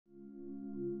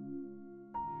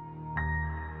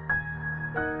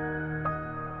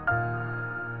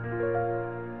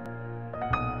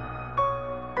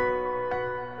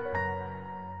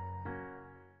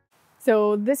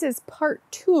So this is part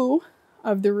 2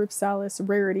 of the Rhipsalis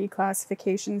Rarity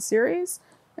classification series.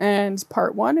 And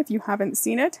part 1, if you haven't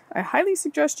seen it, I highly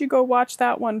suggest you go watch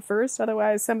that one first.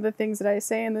 Otherwise, some of the things that I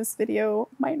say in this video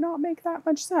might not make that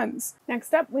much sense.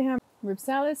 Next up, we have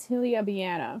Rhipsalis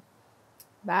heliabiana.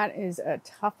 That is a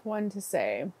tough one to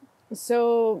say.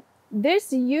 So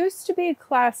this used to be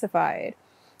classified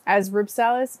as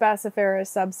Rhipsalis bassifera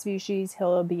subspecies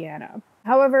heliabiana.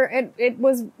 However, it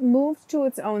was moved to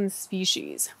its own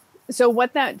species. So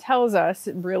what that tells us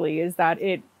really is that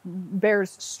it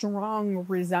bears strong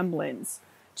resemblance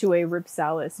to a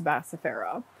Rhipsalis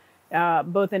bassifera,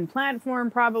 both in plant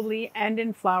form probably and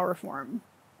in flower form.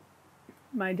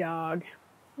 My dog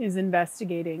is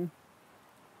investigating.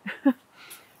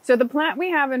 So the plant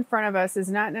we have in front of us is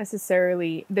not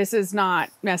necessarily Rhipsalis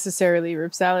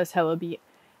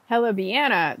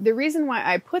heliabiana. The reason why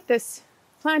I put this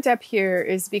plant up here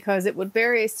is because it would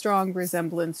bear a strong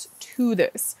resemblance to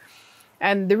this.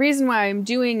 And the reason why I'm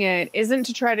doing it isn't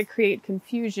to try to create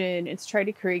confusion, it's to try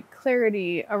to create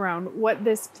clarity around what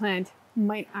this plant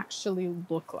might actually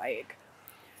look like.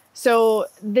 So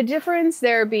the difference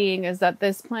there being is that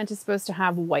this plant is supposed to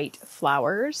have white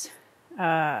flowers.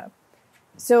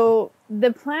 So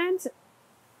the plant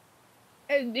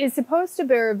is supposed to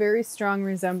bear a very strong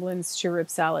resemblance to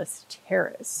Rhipsalis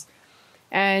terris.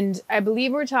 And I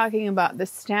believe we're talking about the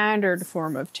standard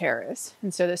form of terris.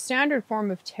 And so the standard form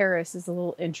of terris is a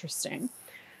little interesting.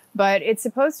 But it's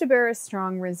supposed to bear a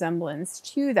strong resemblance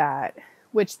to that,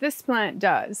 which this plant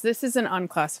does. This is an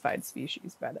unclassified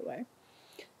species, by the way.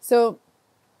 So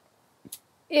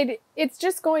it's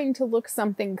just going to look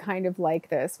something kind of like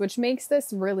this, which makes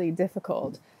this really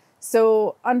difficult.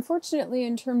 So unfortunately,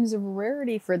 in terms of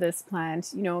rarity for this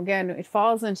plant, you know, again, it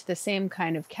falls into the same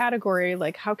kind of category.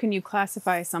 Like, how can you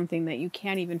classify something that you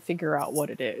can't even figure out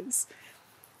what it is?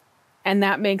 And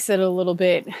that makes it a little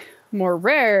bit more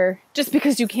rare just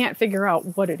because you can't figure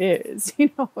out what it is, you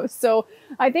know? So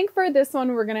I think for this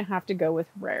one, we're going to have to go with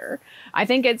rare. I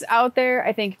think it's out there.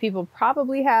 I think people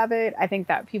probably have it. I think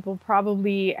that people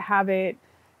probably have it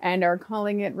and are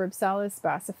calling it Rhipsalis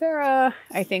bassifera.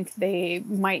 I think they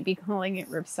might be calling it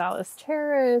Rhipsalis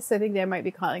terris. I think they might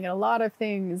be calling it a lot of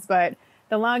things, but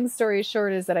the long story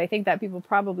short is that I think that people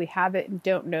probably have it and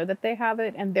don't know that they have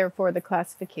it, and therefore the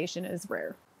classification is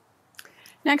rare.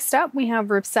 Next up, we have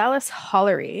Rhipsalis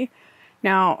holleri.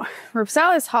 Now,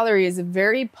 Rhipsalis holleri is a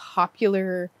very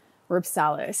popular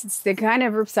Rhipsalis. It's the kind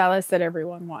of Rhipsalis that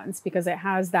everyone wants because it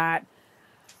has that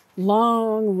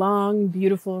long,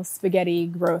 beautiful spaghetti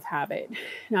growth habit.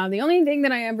 Now, the only thing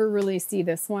that I ever really see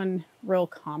this one real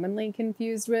commonly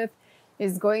confused with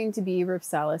is going to be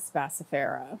Rhipsalis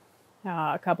bassifera.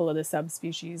 A couple of the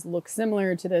subspecies look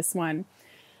similar to this one.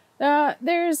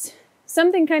 There's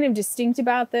something kind of distinct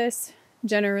about this,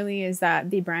 generally, is that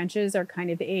the branches are kind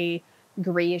of a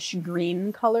grayish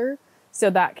green color. So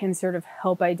that can sort of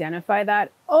help identify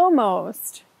that.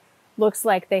 Almost looks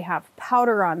like they have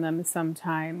powder on them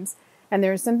sometimes. And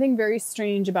there's something very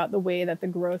strange about the way that the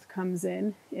growth comes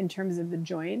in terms of the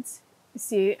joints.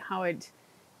 See how it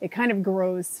kind of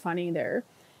grows funny there.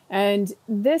 And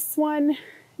this one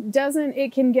doesn't,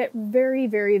 it can get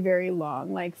very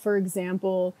long. Like, for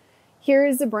example, here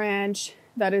is a branch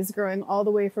that is growing all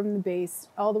the way from the base,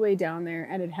 all the way down there,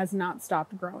 and it has not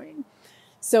stopped growing.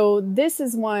 So this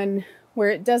is one where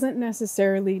it doesn't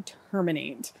necessarily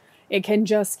terminate. It can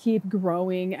just keep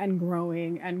growing and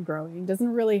growing and growing.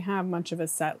 Doesn't really have much of a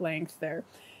set length there.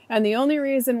 And the only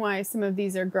reason why some of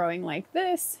these are growing like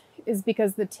this is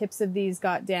because the tips of these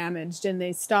got damaged and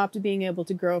they stopped being able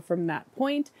to grow from that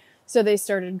point. So they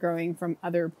started growing from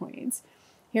other points.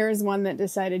 Here's one that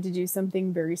decided to do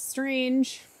something very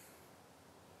strange.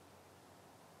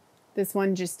 This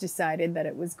one just decided that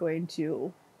it was going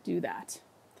to do that.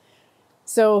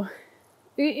 So,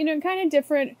 you know, kind of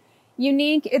different.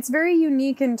 Unique. It's very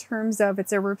unique in terms of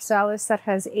it's a Rhipsalis that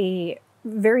has a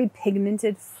very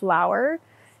pigmented flower.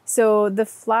 So the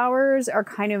flowers are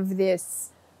kind of this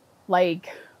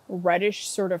like reddish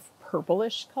sort of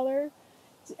purplish color.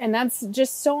 And that's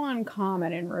just so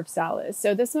uncommon in Rhipsalis.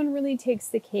 So this one really takes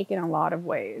the cake in a lot of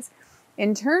ways.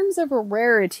 In terms of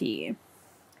rarity,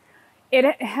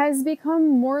 it has become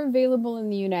more available in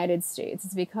the United States.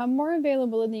 It's become more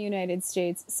available in the United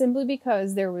States simply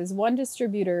because there was one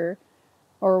distributor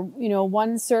or, you know,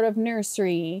 one sort of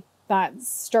nursery that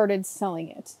started selling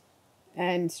it.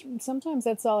 And sometimes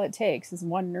that's all it takes is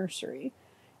one nursery,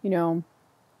 you know,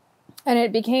 and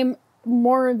it became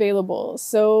more available.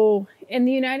 So in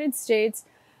the United States,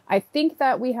 I think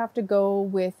that we have to go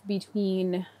with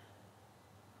between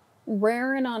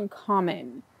rare and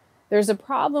uncommon. There's a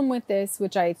problem with this,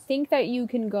 which I think that you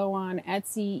can go on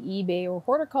Etsy, eBay, or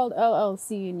Horticult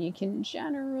LLC, and you can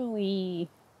generally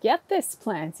get this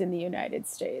plant in the United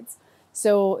States.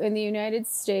 So in the United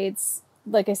States,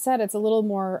 like I said, it's a little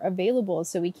more available,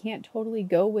 so we can't totally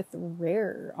go with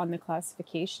rare on the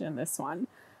classification in this one.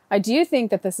 I do think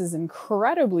that this is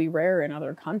incredibly rare in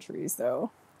other countries,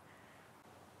 though.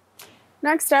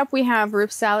 Next up, we have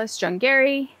Rhipsalis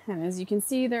jungeri, and as you can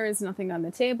see, there is nothing on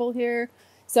the table here.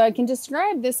 So I can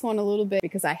describe this one a little bit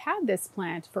because I had this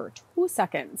plant for 2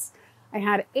 seconds. I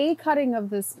had a cutting of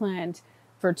this plant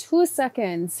for 2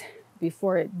 seconds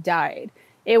before it died.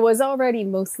 It was already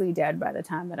mostly dead by the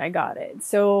time that I got it.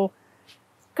 So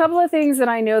a couple of things that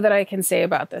I know that I can say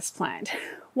about this plant.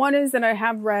 One is that I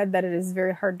have read that it is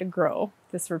very hard to grow,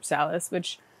 this Rhipsalis,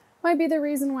 which might be the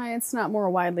reason why it's not more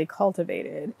widely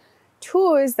cultivated.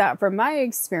 Two is that from my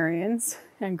experience,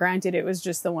 and granted it was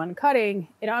just the one cutting,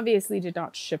 it obviously did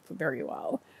not ship very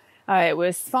well. It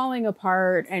was falling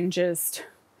apart and just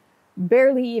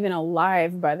barely even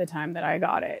alive by the time that I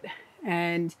got it.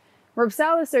 And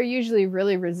Rhipsalis are usually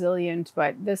really resilient,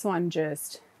 but this one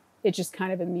just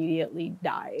kind of immediately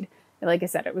died. Like I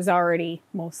said, it was already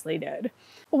mostly dead.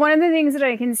 One of the things that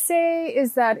I can say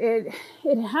is that it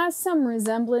has some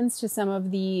resemblance to some of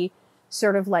the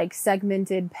sort of like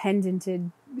segmented,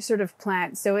 pendented sort of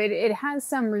plants. So it has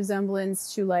some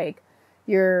resemblance to like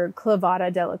your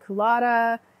Clavata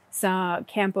deliculata, some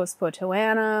Campos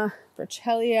potoana,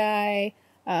 Pacheco-leonis,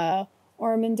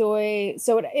 armondii.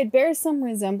 So it bears some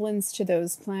resemblance to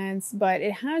those plants, but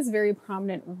it has very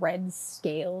prominent red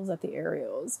scales at the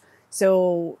areoles.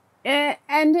 So, and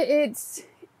it's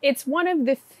one of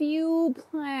the few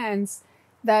plants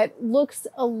that looks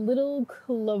a little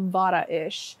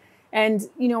clavata-ish. And,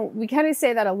 you know, we kind of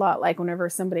say that a lot, like whenever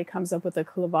somebody comes up with a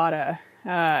clavata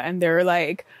and they're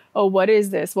like, oh, what is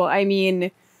this? Well, I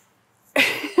mean,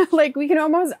 like we can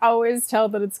almost always tell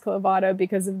that it's clavata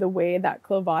because of the way that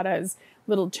clavata's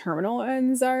little terminal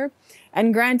ends are.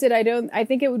 And granted, I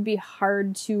think it would be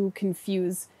hard to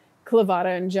confuse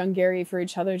clavata and jungeri for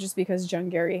each other just because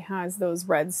jungeri has those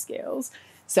red scales.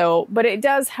 So, but it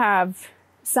does have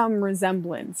some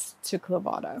resemblance to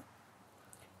clavata.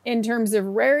 In terms of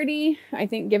rarity, I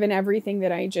think given everything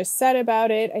that I just said about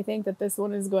it, I think that this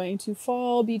one is going to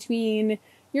fall between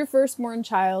your firstborn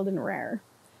child and rare.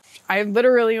 I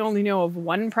literally only know of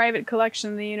one private collection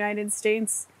in the United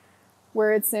States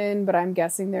where it's in, but I'm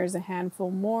guessing there's a handful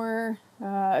more.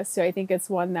 So I think it's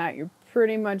one that you're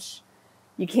pretty much,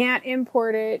 you can't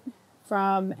import it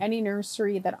from any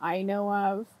nursery that I know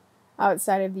of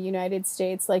outside of the United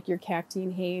States, like your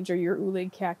Cacti Hage or your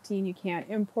Ulig Cacti, you can't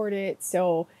import it.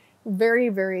 So very,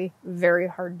 very, very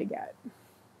hard to get.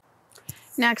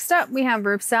 Next up, we have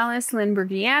Rhipsalis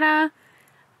lindberghiana.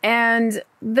 And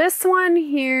this one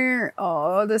here,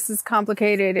 oh, this is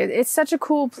complicated. It's such a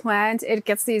cool plant. It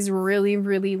gets these really,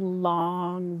 really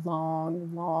long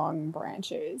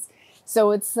branches.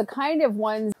 So it's the kind of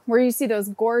ones where you see those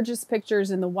gorgeous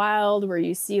pictures in the wild where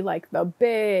you see like the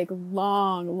big,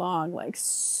 long, like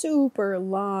super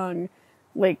long,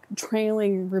 like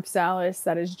trailing Rhipsalis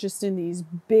that is just in these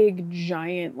big,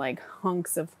 giant like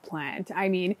hunks of plant. I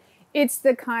mean, it's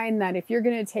the kind that if you're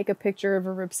going to take a picture of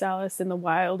a Rhipsalis in the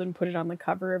wild and put it on the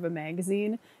cover of a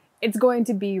magazine, it's going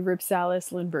to be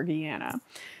Rhipsalis lindberghiana.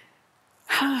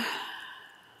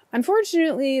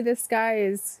 Unfortunately, this guy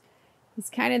he's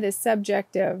kind of the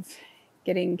subject of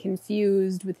getting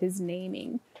confused with his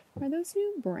naming. Are those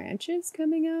new branches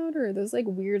coming out, or are those like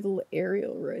weird little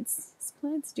aerial roots? This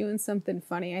plant's doing something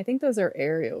funny. I think those are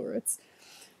aerial roots.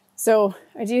 So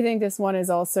I do think this one is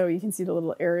also, you can see the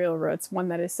little aerial roots, one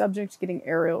that is subject to getting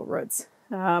aerial roots.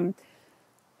 The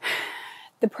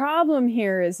problem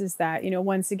here is that, you know,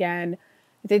 once again,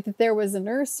 I think that there was a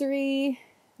nursery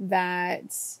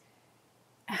that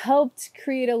helped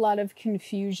create a lot of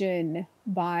confusion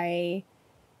by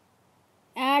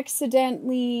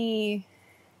accidentally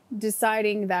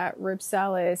deciding that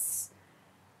Rhipsalis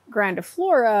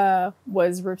grandiflora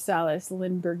was Rhipsalis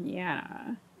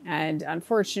lindberghiana. And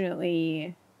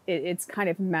unfortunately, it's kind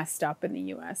of messed up in the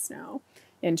US now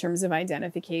in terms of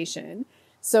identification.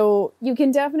 So you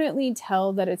can definitely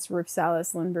tell that it's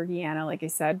Rhipsalis lindberghiana, like I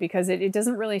said, because it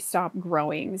doesn't really stop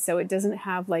growing. So it doesn't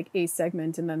have like a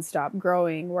segment and then stop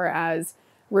growing, whereas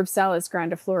Rhipsalis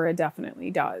grandiflora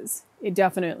definitely does. It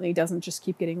definitely doesn't just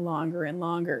keep getting longer and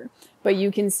longer. But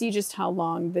you can see just how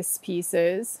long this piece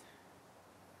is.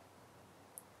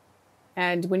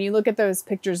 And when you look at those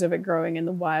pictures of it growing in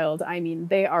the wild, I mean,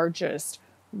 they are just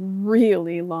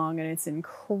really long and it's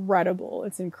incredible.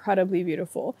 It's incredibly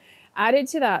beautiful. Added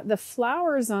to that, the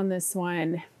flowers on this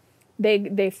one,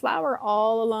 They flower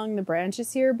all along the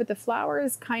branches here, but the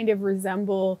flowers kind of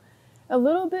resemble a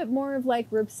little bit more of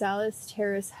like Rhipsalis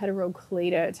teres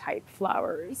heteroclada type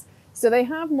flowers. So they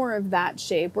have more of that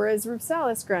shape, whereas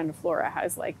Rhipsalis grandiflora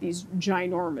has like these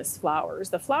ginormous flowers.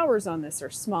 The flowers on this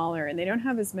are smaller and they don't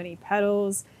have as many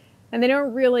petals, and they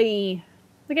don't really,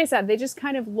 like I said, they just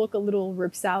kind of look a little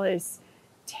Rhipsalis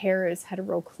teres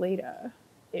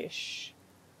heteroclada-ish.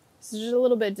 So just a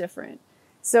little bit different.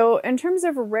 So in terms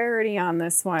of rarity on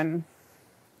this one,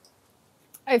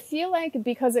 I feel like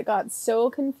because it got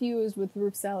so confused with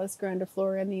Rhipsalis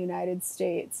grandiflora in the United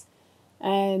States,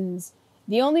 and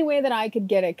the only way that I could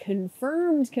get a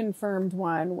confirmed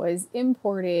one was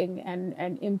importing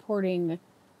and importing,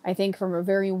 I think, from a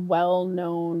very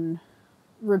well-known,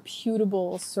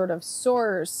 reputable sort of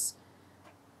source.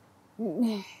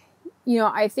 You know,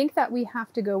 I think that we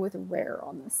have to go with rare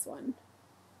on this one.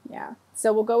 Yeah,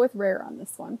 so we'll go with rare on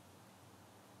this one.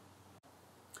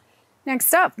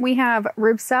 Next up, we have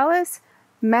Rhipsalis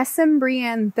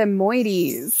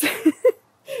mesembryanthemoides.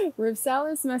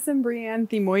 Rhipsalis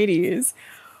mesembryanthemoides.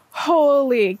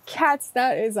 Holy cats,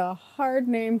 that is a hard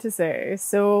name to say.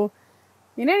 So,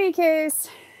 in any case,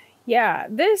 yeah,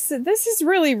 this is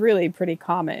really pretty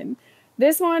common.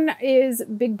 This one is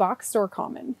big box store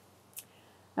common.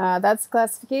 That's the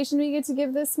classification we get to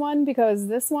give this one, because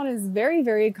this one is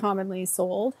very commonly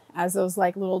sold as those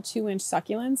like little 2-inch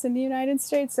succulents in the United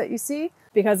States that you see,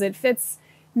 because it fits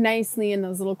nicely in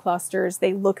those little clusters.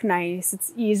 They look nice.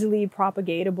 It's easily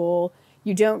propagatable.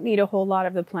 You don't need a whole lot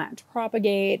of the plant to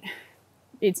propagate.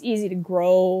 It's easy to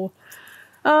grow.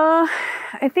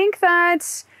 I think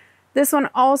that this one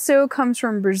also comes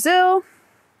from Brazil,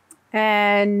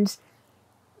 and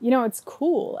you know, it's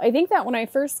cool. I think that when I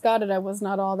first got it, I was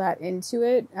not all that into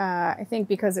it. I think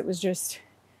because it was just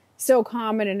so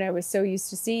common and I was so used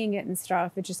to seeing it and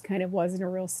stuff, it just kind of wasn't a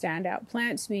real standout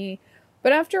plant to me.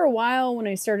 But after a while, when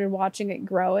I started watching it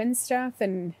grow and stuff,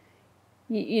 and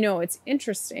you know, it's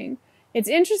interesting. It's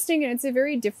interesting, and it's a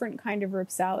very different kind of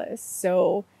Rhipsalis.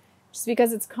 So just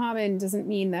because it's common doesn't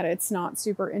mean that it's not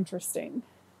super interesting.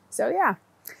 So yeah,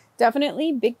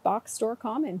 definitely big box store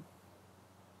common.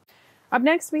 Up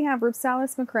next, we have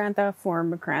Rhipsalis macrantha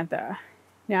form macrantha.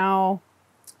 Now,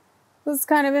 this is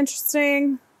kind of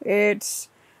interesting. It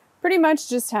pretty much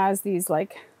just has these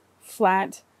like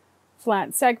flat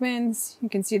segments. You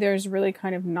can see there's really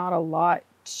kind of not a lot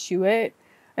to it.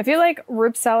 I feel like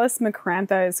Rhipsalis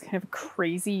macrantha is kind of a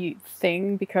crazy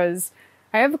thing because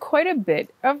I have quite a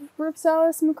bit of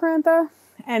Rhipsalis macrantha,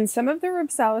 and some of the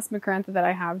Rhipsalis macrantha that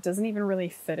I have doesn't even really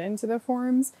fit into the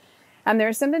forms. And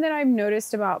there's something that I've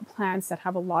noticed about plants that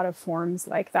have a lot of forms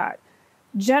like that.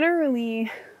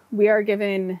 Generally, we are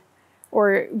given,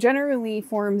 or generally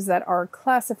forms that are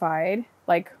classified,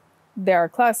 like they are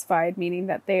classified, meaning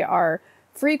that they are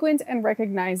frequent and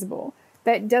recognizable.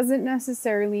 That doesn't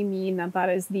necessarily mean that that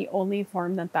is the only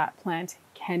form that that plant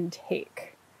can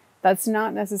take. That's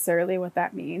not necessarily what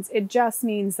that means. It just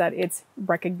means that it's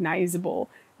recognizable,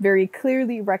 very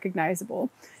clearly recognizable.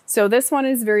 So this one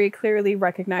is very clearly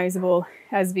recognizable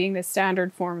as being the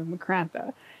standard form of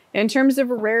macrantha. In terms of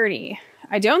rarity,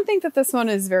 I don't think that this one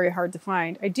is very hard to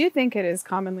find. I do think it is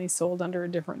commonly sold under a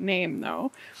different name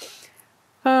though.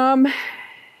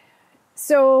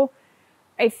 So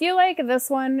I feel like this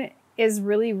one is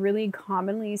really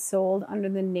commonly sold under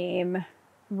the name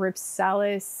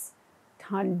Rhipsalis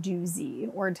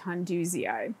tondusii or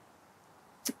tondusii.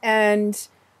 And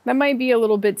that might be a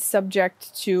little bit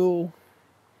subject to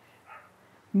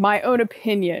my own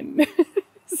opinion.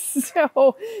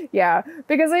 So yeah,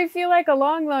 because I feel like a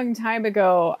long time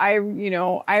ago, I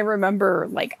remember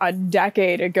like a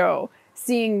decade ago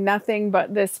seeing nothing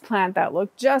but this plant that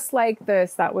looked just like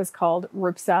this that was called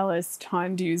Rhipsalis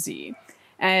tondusii.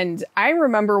 And I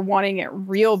remember wanting it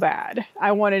real bad.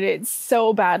 I wanted it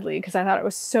so badly because I thought it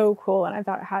was so cool and I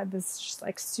thought it had this just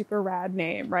like super rad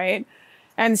name, right?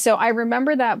 And so I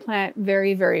remember that plant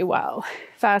very well.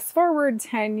 Fast forward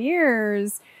 10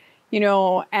 years,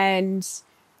 and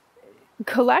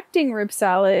collecting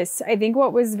Rhipsalis, I think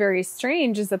what was very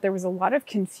strange is that there was a lot of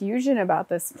confusion about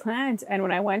this plant. And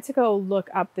when I went to go look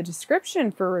up the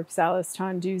description for Rhipsalis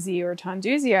tondusii or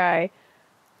tondusii,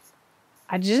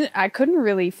 I couldn't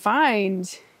really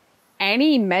find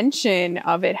any mention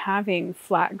of it having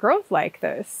flat growth like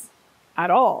this at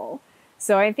all.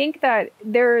 So I think that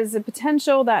there is a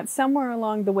potential that somewhere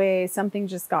along the way, something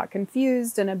just got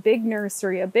confused and a big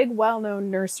nursery, a big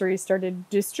well-known nursery started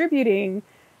distributing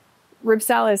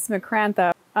Rhipsalis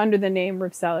macrantha under the name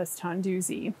Rhipsalis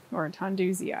tondusii or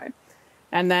tondusii.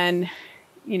 And then,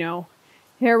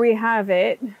 here we have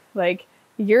it, like,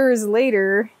 years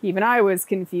later, even I was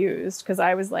confused because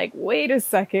I was like, wait a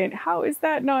second, how is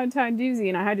that not Tanduzi?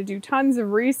 And I had to do tons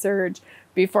of research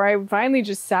before I finally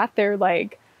just sat there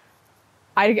like,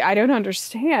 I don't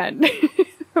understand.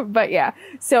 But yeah,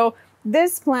 so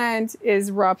this plant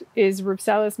is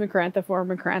Rhipsalis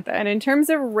macranthiform macrantha. And in terms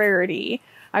of rarity,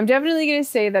 I'm definitely going to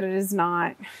say that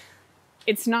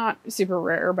it's not super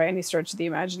rare by any stretch of the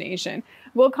imagination.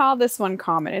 We'll call this one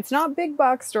common. It's not big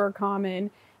box store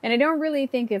common, and I don't really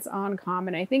think it's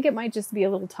uncommon. I think it might just be a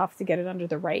little tough to get it under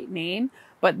the right name,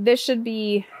 but this should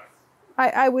be,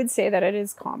 I would say that it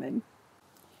is common.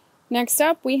 Next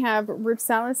up, we have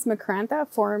Rhipsalis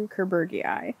macranthiform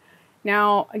Kerbergii.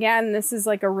 Now, again, this is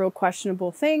like a real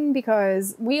questionable thing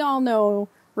because we all know,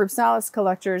 Rhipsalis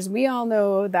collectors, we all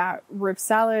know that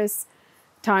Rhipsalis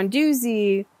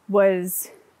Tanduzi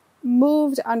was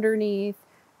moved underneath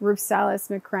Rhipsalis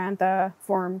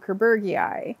macranthiform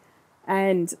Kerbergii.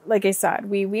 And like I said,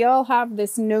 we all have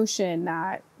this notion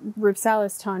that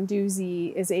Rhipsalis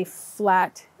Tanduzi is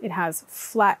it has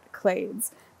flat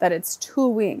clades, that it's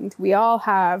two-winged. We all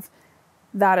have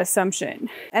that assumption.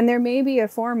 And there may be a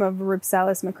form of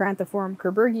Rhipsalis macranthiform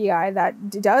Kerbergii that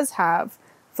does have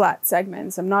flat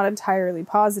segments. I'm not entirely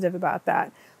positive about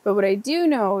that. But what I do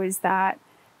know is that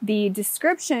the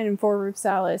description for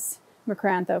Rhipsalis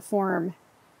macranthiform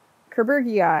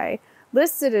Kerbergii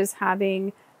listed as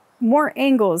having more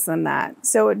angles than that.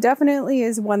 So it definitely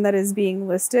is one that is being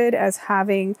listed as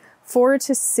having 4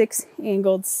 to 6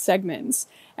 angled segments.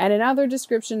 And in other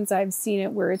descriptions, I've seen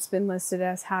it where it's been listed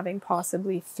as having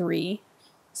possibly 3.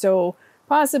 So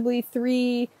possibly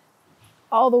 3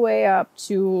 all the way up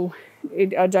to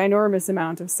a ginormous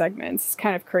amount of segments. It's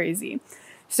kind of crazy.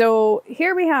 So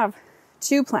here we have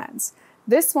 2 plants.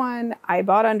 This one I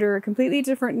bought under a completely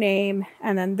different name,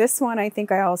 and then this one I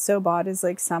think I also bought as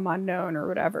like some unknown or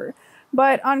whatever.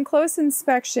 But on close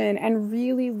inspection and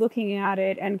really looking at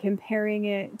it and comparing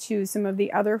it to some of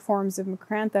the other forms of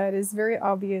macrantha, it is very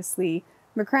obviously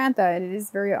macrantha, and it is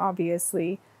very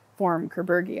obviously form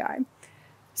Kerbergii.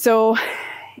 So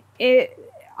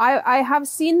I have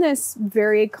seen this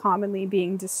very commonly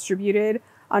being distributed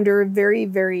under a very,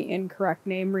 very incorrect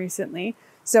name recently.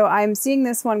 So I'm seeing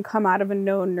this one come out of a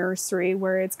known nursery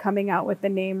where it's coming out with the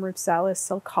name Rhipsalis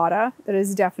sulcata. That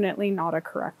is definitely not a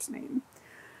correct name.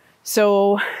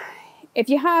 So if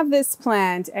you have this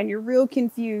plant and you're real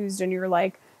confused and you're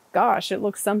like, gosh, it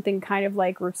looks something kind of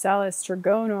like Rhipsalis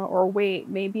trigona, or wait,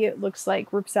 maybe it looks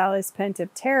like Rhipsalis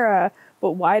pentiptera,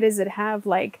 but why does it have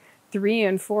like 3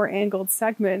 and 4 angled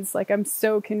segments? Like, I'm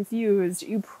so confused.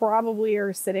 You probably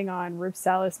are sitting on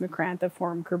Rhipsalis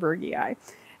macranthiform Kerbergii.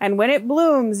 And when it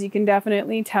blooms, you can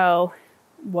definitely tell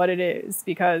what it is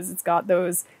because it's got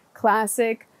those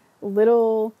classic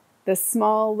the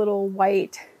small little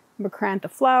white macrantha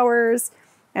flowers.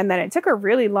 And then it took a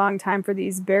really long time for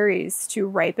these berries to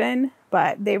ripen,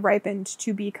 but they ripened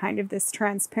to be kind of this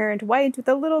transparent white with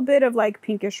a little bit of like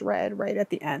pinkish red right at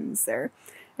the ends there.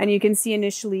 And you can see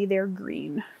initially they're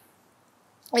green.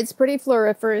 It's pretty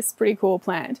floriferous, pretty cool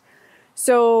plant.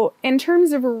 So in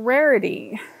terms of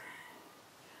rarity,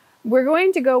 we're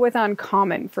going to go with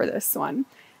uncommon for this one.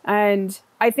 And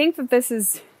I think that this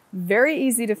is very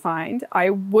easy to find. I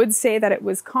would say that it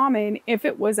was common if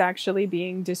it was actually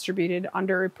being distributed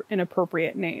under an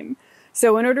appropriate name.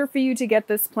 So in order for you to get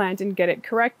this plant and get it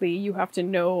correctly, you have to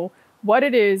know what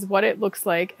it is, what it looks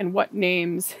like, and what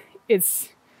names it's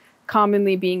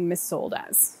commonly being missold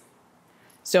as.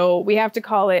 So we have to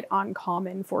call it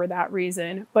uncommon for that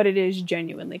reason, but it is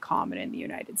genuinely common in the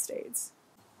United States.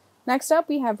 Next up,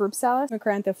 we have Rhipsalis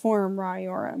macranthiform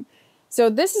raiorum. So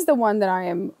this is the one that I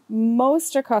am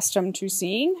most accustomed to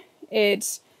seeing.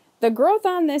 The growth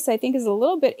on this, I think, is a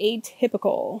little bit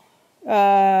atypical.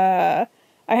 I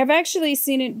have actually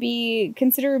seen it be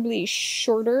considerably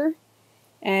shorter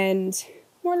and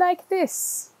more like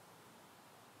this.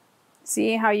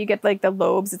 See how you get like the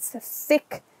lobes? It's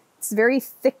thick. It's very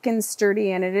thick and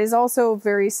sturdy, and it is also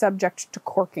very subject to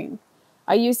corking.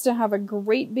 I used to have a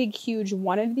great big huge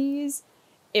one of these.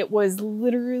 It was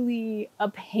literally a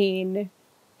pain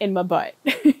in my butt.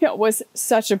 It was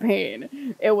such a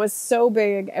pain. It was so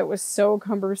big. It was so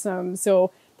cumbersome.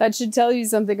 So that should tell you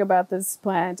something about this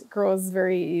plant. It grows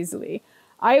very easily.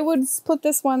 I would put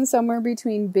this one somewhere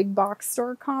between big box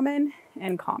store common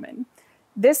and common.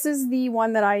 This is the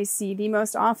one that I see the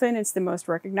most often. It's the most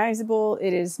recognizable.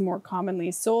 It is more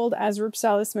commonly sold as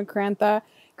Rhipsalis macrantha.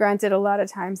 Granted, a lot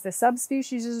of times the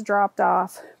subspecies is dropped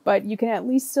off, but you can at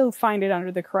least still find it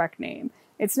under the correct name.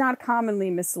 It's not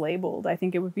commonly mislabeled. I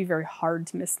think it would be very hard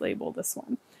to mislabel this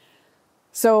one.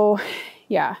 So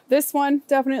yeah, this one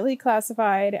definitely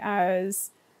classified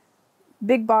as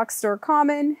big box store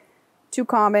common, too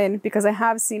common, because I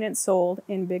have seen it sold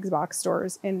in big box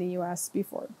stores in the US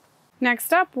before.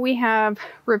 Next up, we have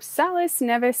Rhipsalis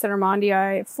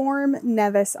Neves-armondii, form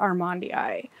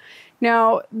Neves-armondii.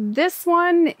 Now, this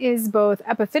one is both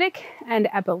epiphytic and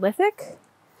epilithic.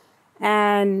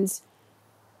 And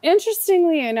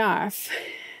interestingly enough,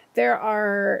 there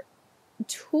are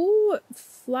two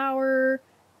flower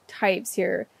types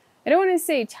here. I don't want to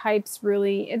say types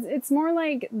really. It's more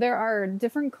like there are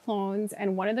different clones,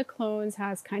 and one of the clones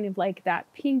has kind of like that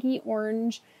pinky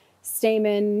orange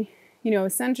stamen, you know,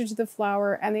 center to the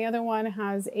flower, and the other one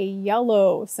has a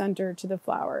yellow center to the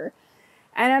flower.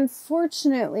 And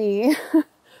unfortunately,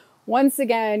 once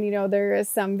again, you know, there is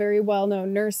some very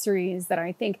well-known nurseries that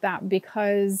I think that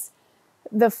because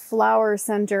the flower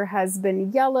center has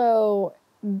been yellow,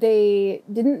 they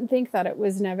didn't think that it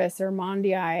was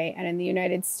Neves-armondii, and in the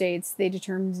United States, they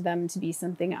determined them to be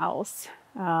something else.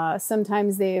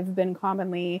 Sometimes they've been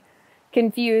commonly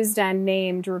confused and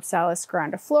named Rhipsalis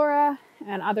grandiflora,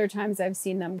 and other times I've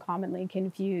seen them commonly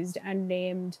confused and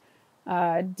named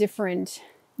different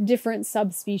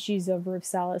subspecies of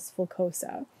Rhipsalis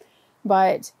fulcosa.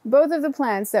 But both of the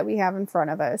plants that we have in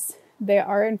front of us, they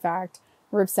are in fact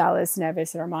Rhipsalis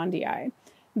Neves-armondii.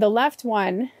 The left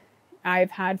one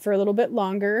I've had for a little bit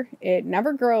longer. It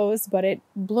never grows, but it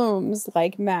blooms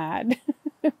like mad.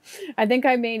 I think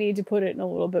I may need to put it in a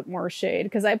little bit more shade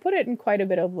because I put it in quite a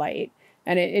bit of light,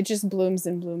 and it just blooms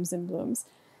and blooms and blooms.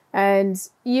 And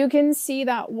you can see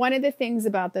that one of the things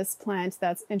about this plant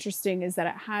that's interesting is that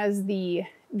it has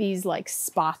these like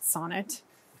spots on it.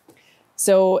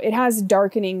 So it has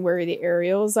darkening where the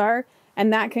areoles are,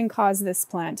 and that can cause this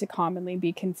plant to commonly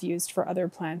be confused for other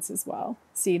plants as well.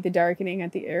 See the darkening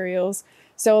at the areoles?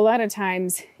 So a lot of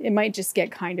times it might just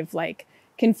get kind of like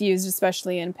confused,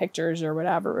 especially in pictures or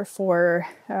whatever, for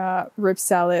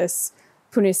Rhipsalis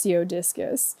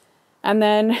puniciodiscus. And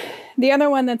then the other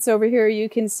one that's over here, you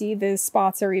can see the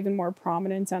spots are even more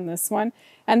prominent on this one.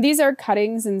 And these are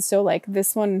cuttings, and so like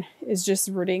this one is just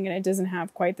rooting and it doesn't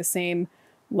have quite the same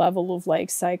level of like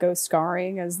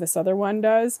psycho-scarring as this other one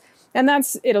does. And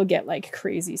it'll get like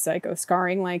crazy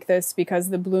psycho-scarring like this because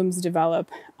the blooms develop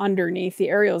underneath. The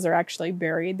areoles are actually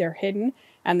buried, they're hidden,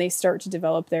 and they start to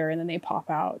develop there, and then they pop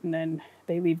out, and then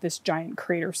they leave this giant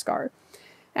crater scar.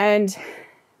 And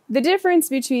the difference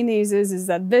between these is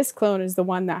that this clone is the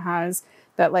one that has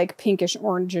that like pinkish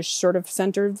orangish sort of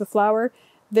center of the flower.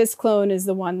 This clone is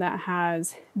the one that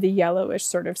has the yellowish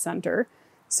sort of center.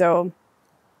 So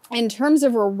in terms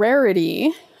of a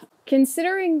rarity,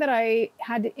 considering that I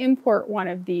had to import one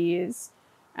of these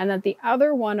and that the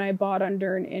other one I bought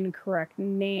under an incorrect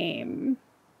name,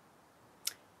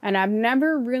 and I've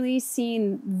never really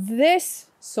seen this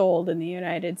sold in the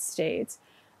United States,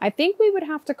 I think we would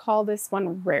have to call this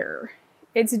one rare.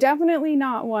 It's definitely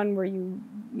not one where you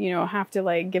have to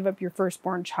like give up your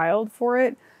firstborn child for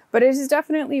it, but it is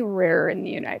definitely rare in the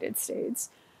United States.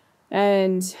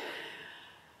 And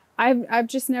I've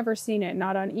just never seen it,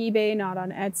 not on eBay, not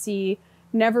on Etsy,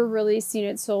 never really seen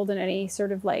it sold in any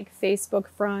sort of like Facebook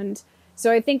front.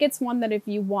 So I think it's one that if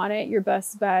you want it, your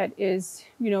best bet is,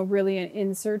 really an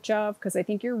in search of, because I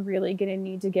think you're really going to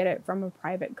need to get it from a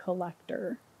private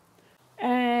collector.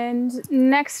 And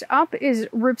next up is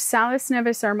Rhipsalis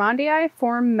Neves-armondii,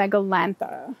 form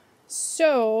Megalantha.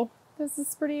 So this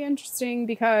is pretty interesting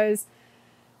because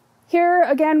here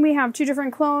again we have two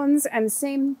different clones, and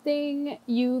same thing.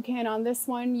 You can, on this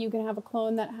one, you can have a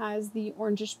clone that has the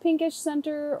orangish pinkish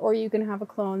center, or you can have a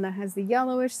clone that has the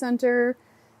yellowish center.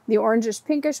 The orangish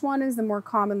pinkish one is the more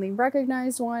commonly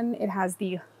recognized one. It has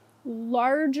the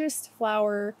largest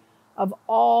flower of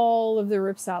all of the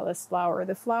Rhipsalis flower.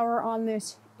 The flower on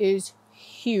this is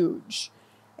huge.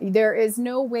 There is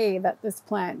no way that this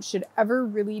plant should ever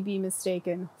really be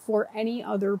mistaken for any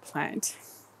other plant.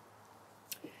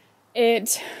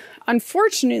 It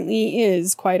unfortunately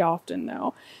is quite often,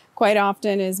 though. Quite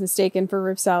often is mistaken for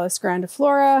Rhipsalis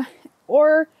grandiflora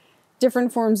or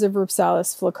different forms of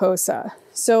Rhipsalis fulcosa.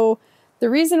 So the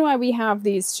reason why we have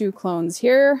these two clones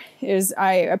here is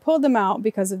I pulled them out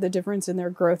because of the difference in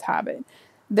their growth habit.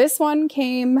 This one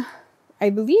came, I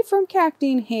believe, from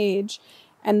Cacti and Hage,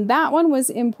 and that one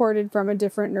was imported from a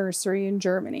different nursery in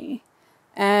Germany.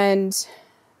 And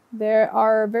there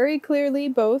are very clearly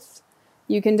both,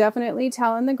 you can definitely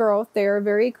tell in the growth, they are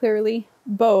very clearly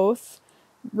both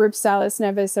Rhipsalis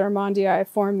Neves-armondii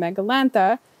form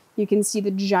Megalantha. You can see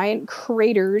the giant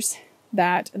craters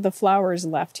that the flowers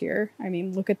left here. I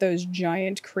mean, look at those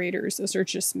giant craters. Those are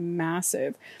just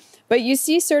massive. But you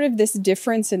see sort of this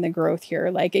difference in the growth here.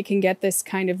 Like it can get this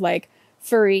kind of like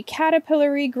furry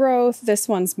caterpillary growth. This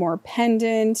one's more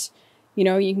pendant. You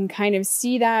know, you can kind of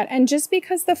see that. And just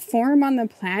because the form on the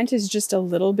plant is just a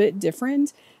little bit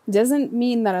different doesn't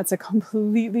mean that it's a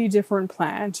completely different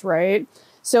plant, right?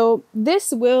 So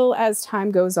this will, as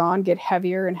time goes on, get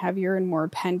heavier and heavier and more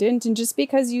pendant. And just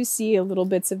because you see a little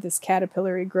bits of this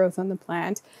caterpillary growth on the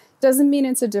plant doesn't mean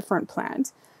it's a different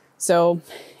plant. So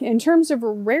in terms of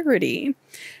rarity,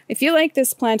 I feel like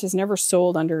this plant is never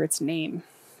sold under its name.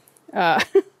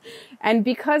 And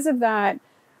because of that,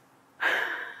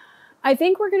 I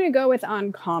think we're going to go with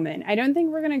uncommon. I don't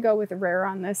think we're going to go with rare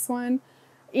on this one.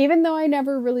 Even though I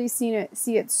never really see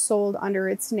it sold under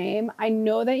its name, I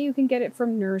know that you can get it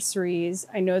from nurseries.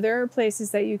 I know there are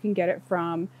places that you can get it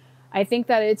from. I think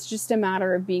that it's just a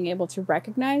matter of being able to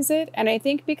recognize it. And I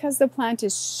think because the plant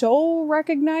is so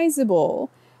recognizable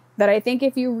that I think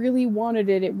if you really wanted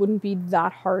it, it wouldn't be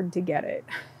that hard to get it.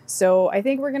 So I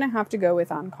think we're going to have to go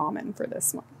with uncommon for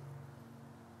this one.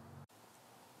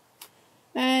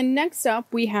 And next up,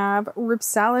 we have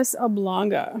Rhipsalis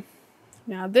oblonga.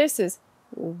 Now, this is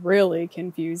really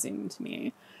confusing to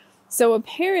me. So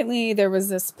apparently there was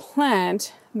this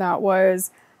plant that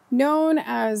was known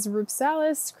as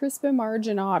Rhipsalis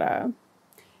crispa-marginata,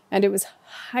 and it was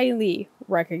highly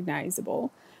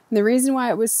recognizable. And the reason why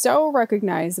it was so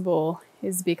recognizable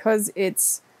is because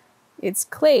its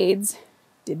clades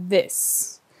did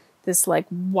this like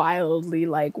wildly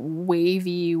like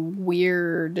wavy,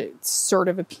 weird sort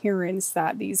of appearance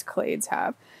that these clades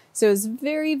have. So it's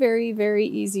very, very, very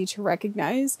easy to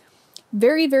recognize.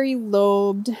 Very, very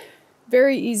lobed,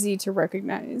 very easy to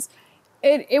recognize.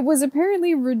 It was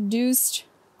apparently reduced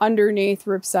underneath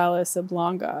Rhipsalis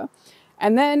oblonga.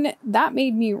 And then that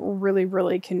made me really,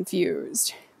 really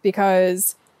confused.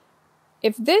 Because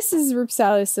if this is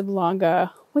Rhipsalis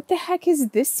oblonga, what the heck is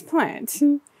this plant?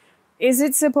 Is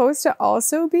it supposed to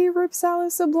also be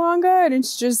Rhipsalis oblonga and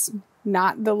it's just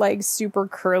not the like super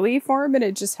curly form and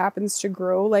it just happens to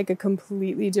grow like a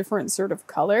completely different sort of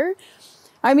color?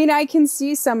 I mean, I can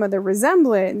see some of the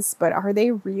resemblance, but are they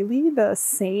really the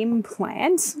same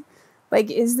plant?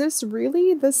 Like, is this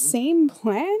really the same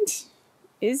plant?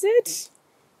 Is it?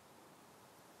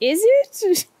 Is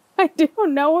it? I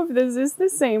don't know if this is the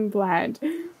same plant.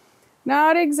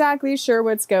 Not exactly sure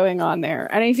what's going on there.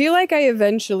 And I feel like I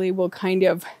eventually will kind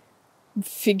of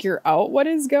figure out what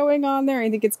is going on there. I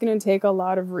think it's going to take a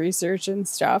lot of research and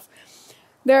stuff.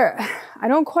 I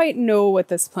don't quite know what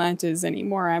this plant is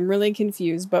anymore. I'm really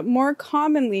confused. But more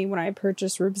commonly, when I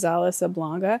purchase Rhipsalis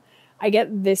oblonga, I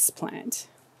get this plant.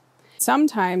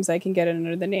 Sometimes I can get it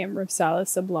under the name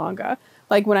Rhipsalis oblonga.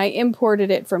 Like when I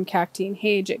imported it from Cacti and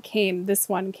Hage, this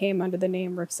one came under the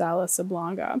name Rhipsalis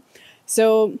oblonga.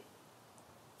 So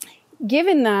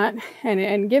given that,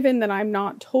 and given that I'm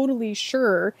not totally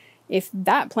sure if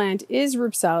that plant is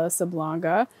Rhipsalis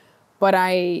oblonga, but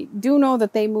I do know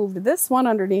that they moved this one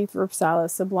underneath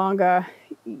Rhipsalis oblonga,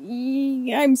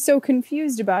 I'm so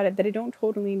confused about it that I don't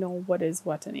totally know what is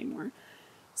what anymore.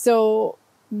 So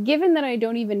given that I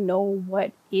don't even know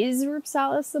what is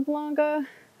Rhipsalis oblonga,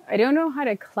 I don't know how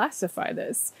to classify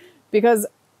this, because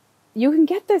you can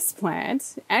get this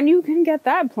plant and you can get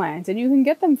that plant and you can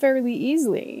get them fairly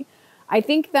easily. I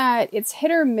think that it's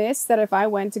hit or miss that if I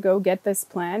went to go get this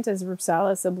plant as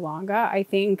Rhipsalis oblonga, I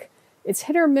think it's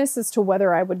hit or miss as to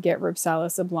whether I would get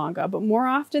Rhipsalis oblonga, but more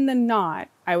often than not,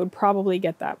 I would probably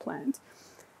get that plant.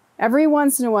 Every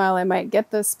once in a while, I might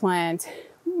get this plant,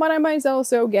 but I might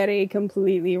also get a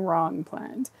completely wrong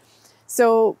plant.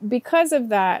 So because of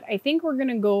that, I think we're going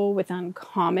to go with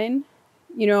uncommon.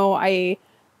 You know,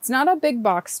 it's not a big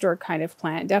box store kind of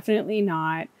plant, definitely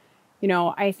not. You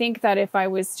know, I think that if I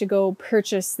was to go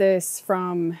purchase this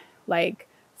from like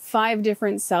 5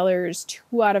 different sellers,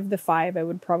 2 out of the 5, I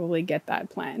would probably get that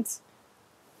plant.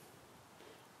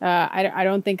 I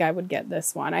don't think I would get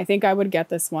this one. I think I would get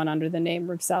this one under the name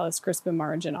Rhipsalis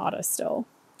crispa-marginata still.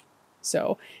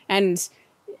 So, and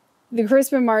the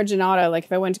crispa-marginata, like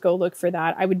if I went to go look for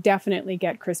that, I would definitely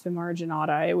get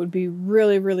crispa-marginata. It would be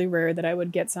really, really rare that I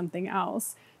would get something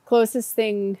else. Closest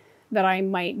thing that I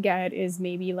might get is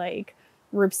maybe like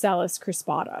Rhipsalis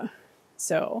crispata.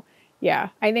 So yeah,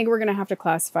 I think we're going to have to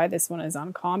classify this one as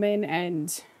uncommon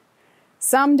and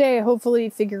someday hopefully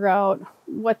figure out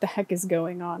what the heck is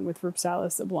going on with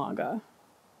Rhipsalis oblonga.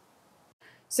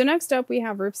 So next up we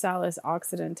have Rhipsalis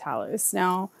occidentalis.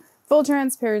 Now, full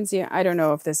transparency, I don't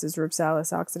know if this is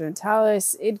Rhipsalis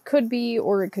occidentalis. It could be,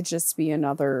 or it could just be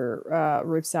another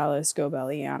Rhipsalis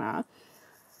gobeliana.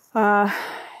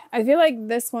 I feel like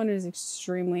this one is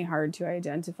extremely hard to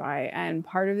identify, and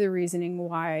part of the reasoning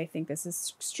why I think this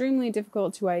is extremely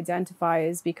difficult to identify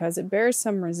is because it bears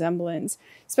some resemblance,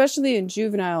 especially in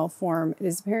juvenile form. It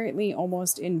is apparently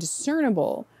almost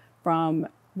indiscernible from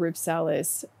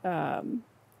Rhipsalis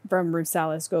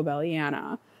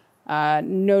gobeliana.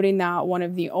 Noting that one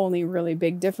of the only really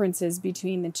big differences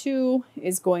between the two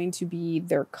is going to be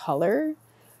their color.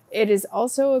 It is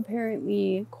also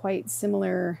apparently quite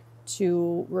similar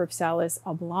to Rhipsalis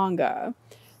oblonga.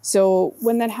 So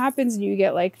when that happens and you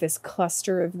get like this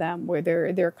cluster of them where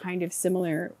they're kind of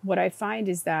similar, what I find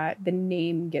is that the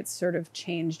name gets sort of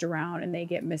changed around and they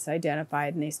get misidentified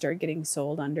and they start getting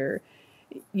sold under,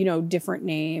 you know, different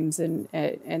names and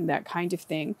that kind of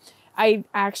thing. I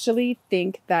actually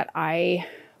think that I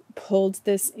pulled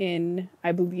this in,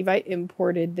 I believe I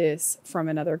imported this from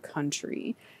another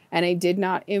country, and I did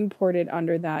not import it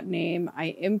under that name.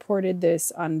 I imported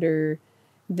this under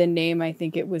the name, I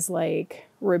think it was like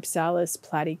Rhipsalis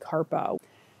platycarpa.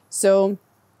 So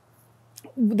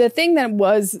the thing that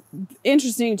was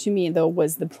interesting to me though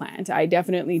was the plant. I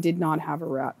definitely did not have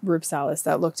a Rhipsalis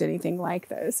that looked anything like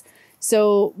this.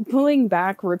 So pulling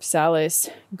back Rhipsalis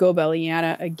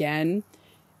gobeliana again,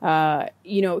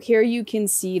 you know, here you can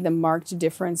see the marked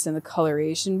difference in the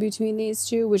coloration between these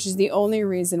two, which is the only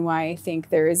reason why I think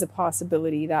there is a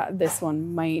possibility that this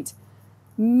one might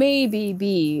maybe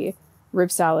be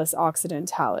Rhipsalis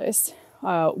occidentalis.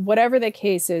 Whatever the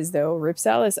case is though,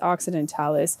 Rhipsalis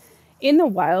occidentalis, in the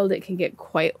wild it can get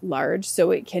quite large,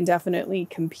 so it can definitely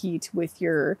compete with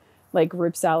your like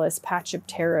Rhipsalis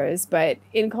pachopteras, but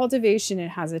in cultivation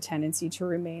it has a tendency to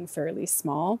remain fairly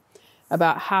small,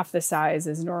 about half the size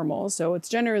as normal, so it's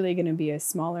generally going to be a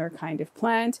smaller kind of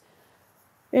plant.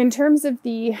 In terms of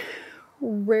the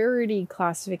rarity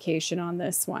classification on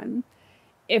this one,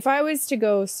 if I was to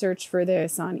go search for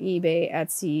this on eBay,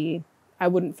 Etsy, I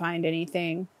wouldn't find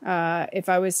anything. If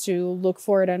I was to look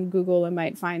for it on Google, I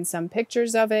might find some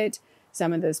pictures of it.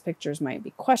 Some of those pictures might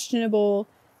be questionable.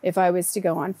 If I was to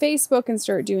go on Facebook and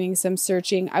start doing some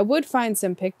searching, I would find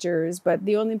some pictures, but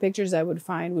the only pictures I would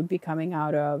find would be coming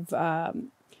out of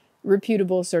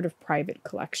reputable sort of private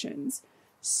collections.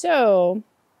 So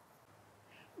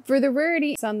for the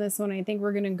rarity on this one, I think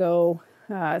we're going to go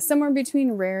somewhere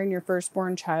between rare and your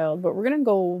firstborn child, but we're going to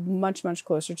go much, much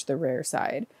closer to the rare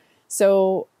side.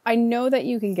 So I know that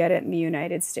you can get it in the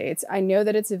United States. I know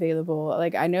that it's available.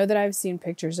 Like, I know that I've seen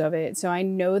pictures of it. So I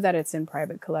know that it's in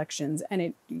private collections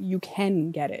and you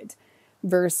can get it,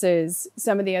 versus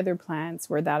some of the other plants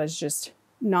where that is just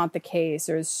not the case.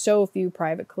 There's so few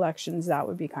private collections that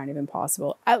would be kind of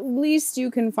impossible. At least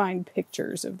you can find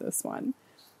pictures of this one.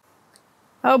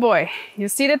 Oh boy, your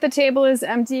seat at the table is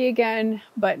empty again,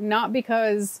 but not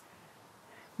because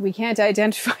we can't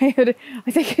identify it. I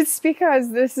think it's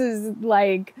because this is a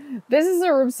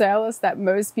Rhipsalis that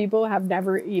most people have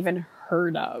never even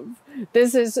heard of.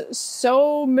 This is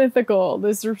so mythical.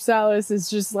 This Rhipsalis is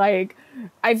just like,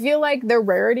 I feel like the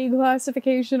rarity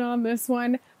classification on this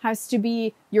one has to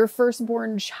be your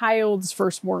firstborn child's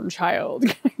firstborn child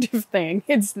kind of thing.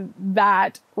 It's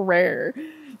that rare.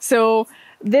 So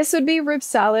this would be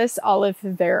Rhipsalis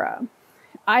olivifera.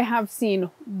 I have seen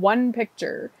one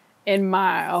picture in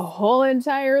my whole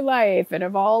entire life, and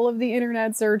of all of the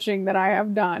internet searching that I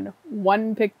have done,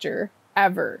 one picture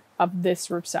ever of this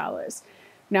Rhipsalis.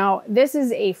 Now, this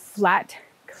is a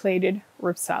flat-claded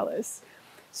Rhipsalis.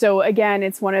 So again,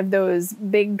 it's one of those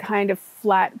big kind of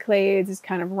flat clades. It's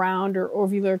kind of round or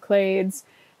ovular clades.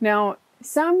 Now,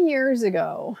 some years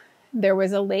ago, there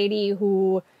was a lady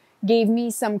who gave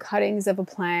me some cuttings of a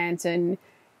plant, and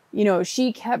you know,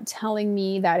 she kept telling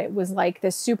me that it was like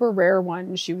this super rare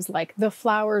one. She was like, the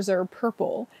flowers are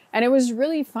purple. And it was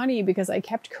really funny because I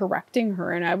kept correcting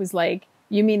her and I was like,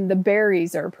 you mean the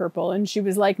berries are purple? And she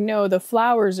was like, no, the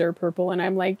flowers are purple. And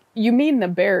I'm like, you mean the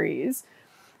berries?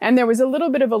 And there was a little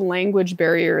bit of a language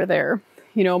barrier there.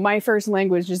 You know, my first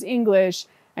language is English.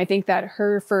 I think that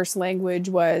her first language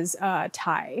was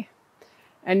Thai.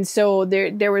 And so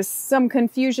there was some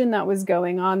confusion that was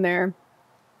going on there.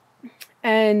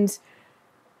 And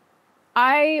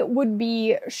I would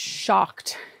be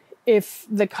shocked if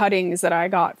the cuttings that I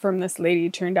got from this lady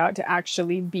turned out to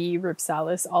actually be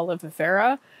Rhipsalis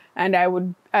olivifera. And I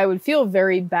would feel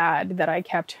very bad that I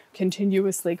kept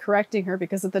continuously correcting her,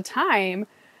 because at the time,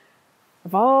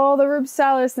 of all the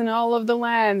Rhipsalis in all of the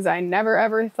lands, I never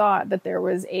ever thought that there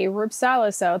was a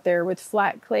Rhipsalis out there with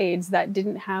flat clades that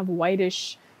didn't have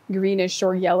whitish, greenish,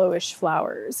 or yellowish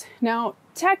flowers. Now,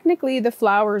 technically the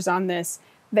flowers on this,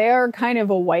 they are kind of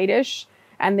a whitish,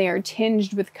 and they are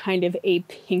tinged with kind of a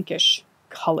pinkish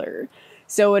color.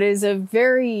 So it is a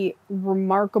very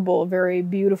remarkable, very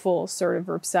beautiful sort of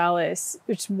Rhipsalis.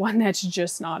 It's one that's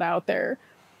just not out there.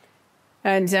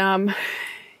 And,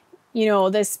 you know,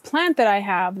 this plant that I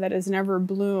have that has never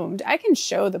bloomed, I can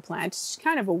show the plant. It's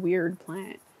kind of a weird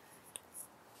plant.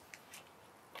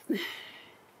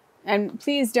 and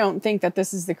please don't think that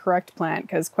this is the correct plant,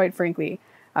 because quite frankly,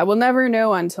 I will never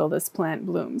know until this plant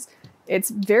blooms. It's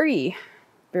very,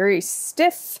 very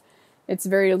stiff. It's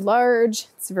very large.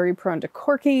 It's very prone to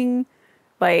corking.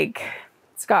 Like,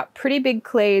 it's got pretty big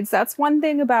clades. That's one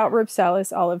thing about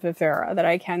Rhipsalis olivifera that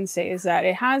I can say, is that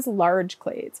it has large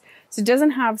clades. So it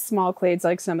doesn't have small clades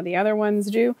like some of the other ones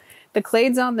do. The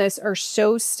clades on this are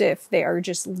so stiff, they are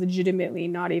just legitimately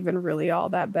not even really all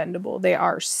that bendable. They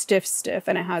are stiff,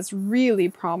 and it has really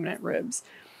prominent ribs.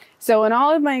 So in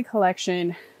all of my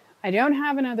collection, I don't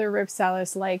have another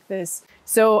Rhipsalis like this.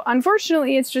 So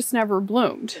unfortunately, it's just never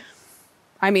bloomed.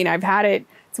 I mean, I've had it.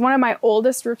 It's one of my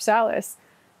oldest Rhipsalis.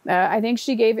 I think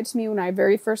she gave it to me when I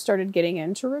very first started getting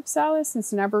into Rhipsalis.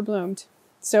 It's never bloomed.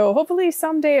 So hopefully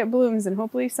someday it blooms, and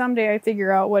hopefully someday I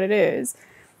figure out what it is.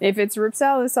 If it's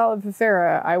Rhipsalis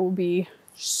olivifera, I will be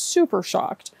super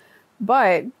shocked.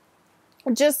 But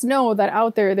just know that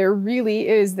out there really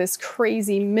is this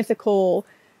crazy mythical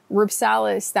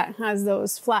Rhipsalis that has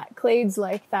those flat clades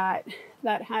like that,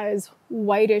 that has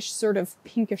whitish sort of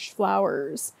pinkish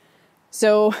flowers.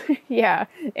 So yeah,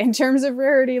 in terms of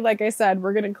rarity, like I said,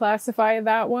 we're going to classify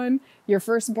that one your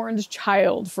firstborn's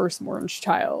child.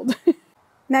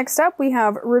 Next up, we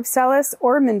have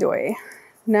Neves-armondii.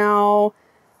 Now,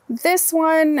 this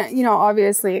one, you know,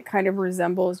 obviously it kind of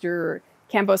resembles your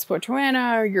Campos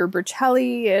Portuana or your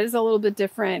Burchelli. It is a little bit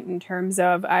different in terms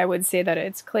of, I would say that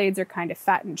its clades are kind of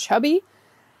fat and chubby.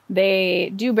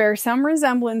 They do bear some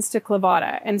resemblance to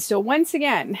clavata. And so once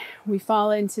again, we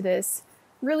fall into this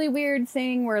really weird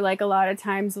thing where, like, a lot of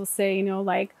times we'll say, you know,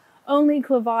 like, only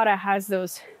clavata has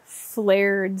those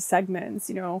flared segments,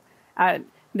 you know,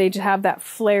 they just have that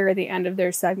flare at the end of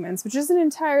their segments, which isn't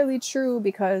entirely true,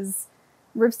 because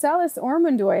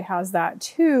Neves-armondii has that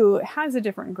too. It has a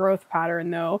different growth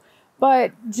pattern though,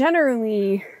 but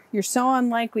generally you're so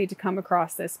unlikely to come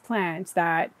across this plant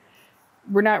that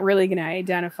we're not really going to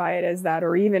identify it as that,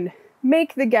 or even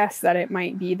make the guess that it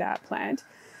might be that plant.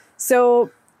 So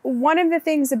one of the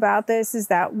things about this is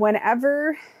that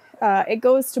whenever it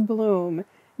goes to bloom,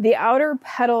 the outer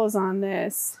petals on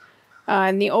this,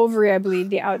 and the ovary, I believe,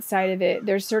 the outside of it,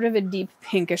 there's sort of a deep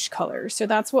pinkish color. So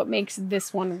that's what makes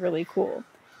this one really cool.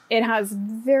 It has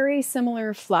very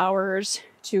similar flowers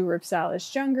to Rhipsalis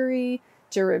jungeri,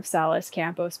 to Rhipsalis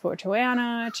Campos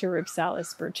Portuana, to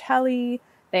Rhipsalis Burchelli.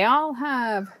 They all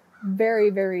have very,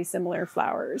 very similar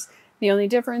flowers. The only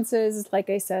difference is, like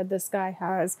I said, this guy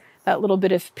has that little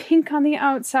bit of pink on the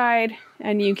outside,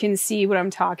 and you can see what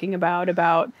I'm talking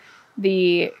about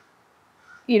the,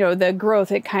 you know, the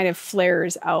growth. It kind of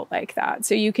flares out like that.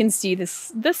 So you can see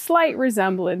this slight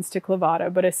resemblance to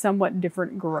clavata, but a somewhat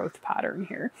different growth pattern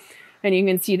here. And you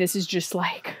can see this is just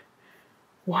like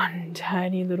one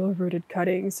tiny little rooted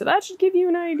cutting. So that should give you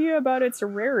an idea about its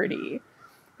rarity.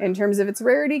 In terms of its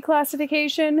rarity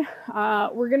classification,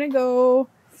 we're gonna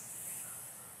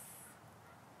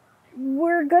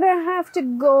have to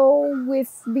go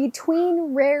with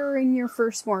between rare and your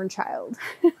firstborn child.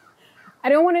 I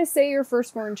don't want to say your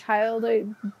firstborn child,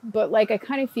 but like I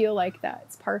kind of feel like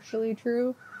that's partially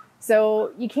true.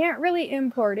 So you can't really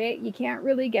import it. You can't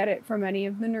really get it from any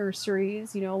of the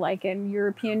nurseries, you know, like in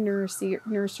European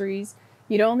nurseries.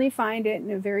 You'd only find it in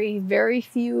a very, very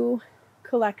few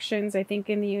collections, I think,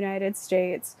 in the United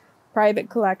States, private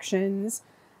collections.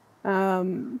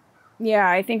 Yeah,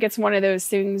 I think it's one of those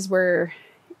things where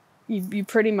you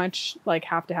pretty much like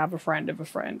have to have a friend of a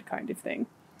friend kind of thing.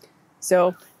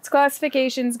 So its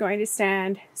classification is going to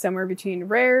stand somewhere between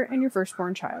rare and your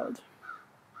firstborn child.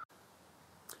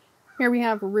 Here we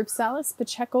have Rhipsalis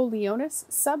Pacheco-leonis,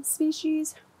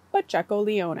 subspecies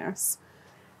Pacheco-leonis.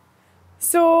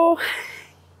 So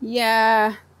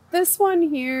yeah, this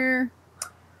one here,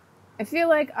 I feel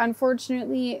like,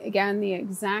 unfortunately, again, the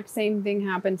exact same thing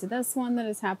happened to this one that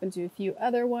has happened to a few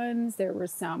other ones. There were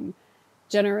some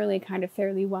generally kind of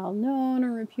fairly well-known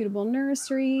or reputable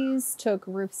nurseries took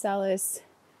Rhipsalis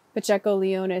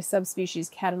Pacheco-leonis subspecies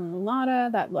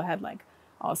Catalinata that had like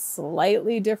a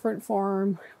slightly different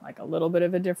form, like a little bit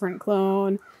of a different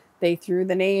clone. They threw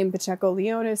the name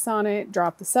Pacheco-leonis on it,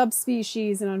 dropped the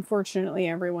subspecies, and unfortunately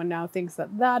everyone now thinks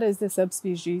that that is the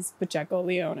subspecies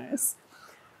Pacheco-leonis.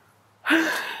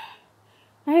 I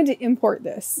had to import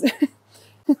this.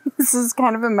 This is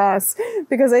kind of a mess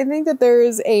because I think that there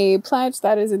is a plant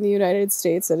that is in the United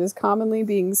States that is commonly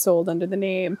being sold under the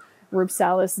name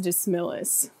Rhipsalis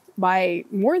dismilis by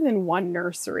more than one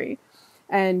nursery.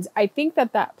 And I think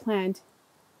that that plant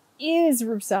is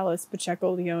Rhipsalis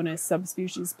Pacheco-leonis,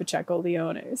 subspecies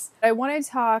Pacheco-leonis. I want to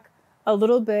talk a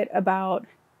little bit about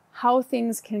how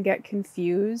things can get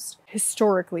confused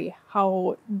historically,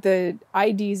 how the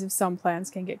IDs of some plants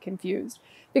can get confused.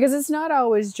 Because it's not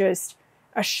always just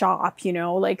a shop, you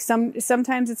know, like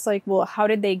sometimes it's like, well, how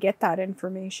did they get that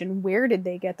information? Where did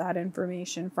they get that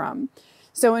information from?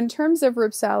 So in terms of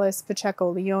Rhipsalis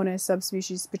Pacheco-leonis,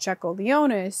 subspecies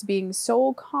Pacheco-leonis, being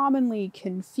so commonly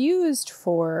confused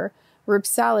for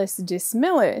Rhipsalis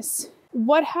dismilis,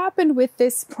 what happened with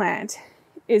this plant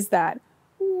is that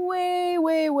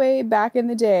way back in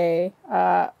the day,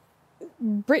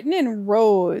 Britton and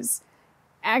Rose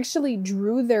actually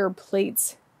drew their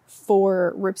plates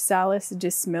for Rhipsalis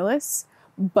dismilis,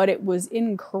 but it was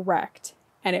incorrect,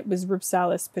 and it was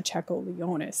Rhipsalis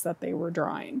Pacheco-leonis that they were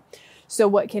drawing. So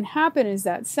what can happen is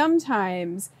that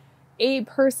sometimes a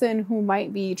person who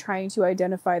might be trying to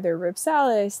identify their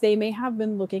Rhipsalis, they may have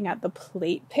been looking at the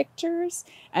plate pictures,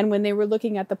 and when they were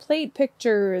looking at the plate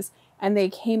pictures and they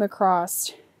came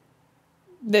across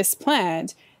this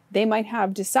plant, they might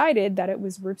have decided that it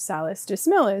was Rhipsalis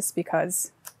dismilis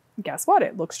because guess what?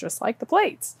 It looks just like the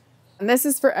plates. And this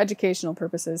is for educational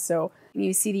purposes. So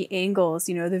you see the angles,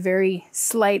 you know, the very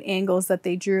slight angles that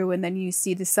they drew, and then you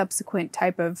see the subsequent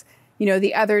type of, you know,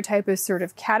 the other type of sort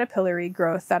of capillary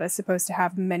growth that is supposed to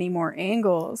have many more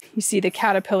angles. You see the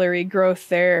capillary growth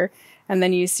there, and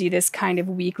then you see this kind of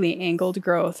weakly angled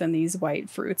growth and these white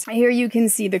fruits. Here you can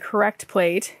see the correct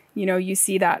plate. You know, you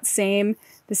see that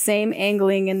the same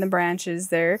angling in the branches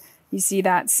there. You see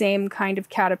that same kind of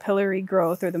capillary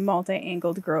growth, or the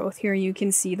multi-angled growth. Here you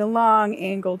can see the long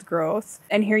angled growth.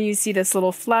 And here you see this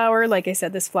little flower. Like I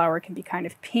said, this flower can be kind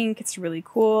of pink. It's really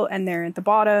cool. And there at the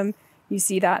bottom, you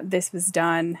see that this was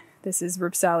done. This is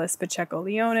Rhipsalis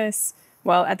Pacheco-leonis.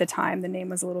 Well, at the time, the name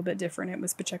was a little bit different. It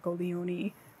was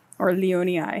Pacheco-leoni or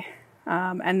leonii.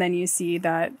 And then you see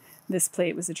that this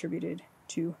plate was attributed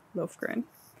to Lofgren.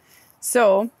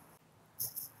 So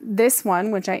this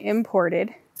one, which I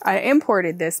imported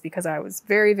this because I was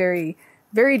very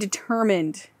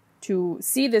determined to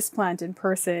see this plant in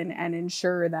person and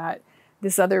ensure that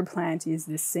this other plant is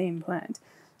the same plant.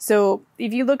 So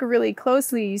if you look really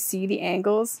closely, you see the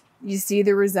angles, you see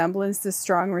the resemblance, the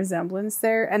strong resemblance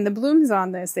there, and the blooms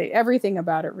on this, everything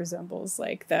about it resembles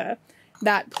like that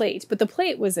plate, but the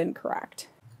plate was incorrect.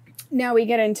 Now we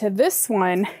get into this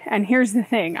one, and here's the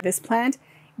thing. This plant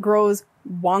grows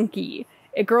wonky.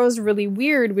 It grows really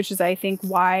weird, which is, I think,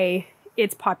 why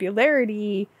its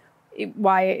popularity,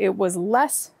 why it was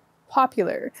less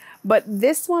popular. But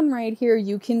this one right here,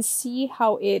 you can see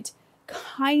how it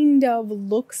kind of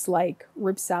looks like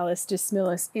Rhipsalis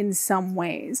dismilis in some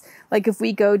ways. Like if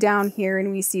we go down here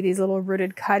and we see these little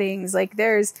rooted cuttings, like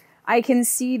I can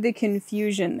see the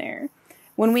confusion there.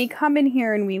 When we come in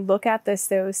here and we look at this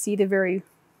though, see the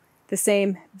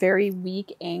same very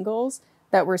weak angles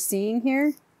that we're seeing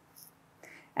here.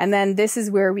 And then this is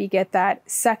where we get that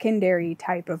secondary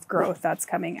type of growth that's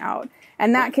coming out.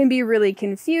 And that can be really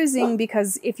confusing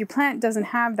because if your plant doesn't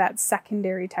have that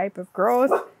secondary type of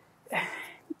growth,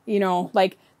 you know,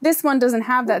 like this one doesn't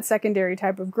have that secondary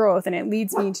type of growth, and it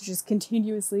leads me to just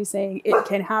continuously saying it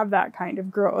can have that kind of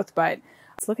growth. But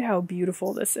let's look at how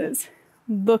beautiful this is.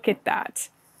 Look at that.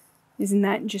 Isn't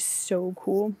that just so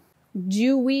cool?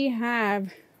 Do we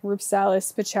have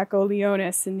Rhipsalis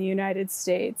Pacheco-leonis in the United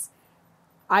States?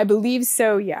 I believe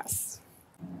so, yes.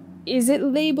 Is it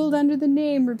labeled under the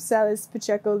name Rhipsalis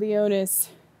Pacheco-leonis?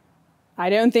 I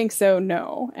don't think so,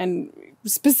 no. And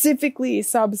specifically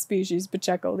subspecies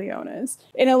Pacheco-leonis.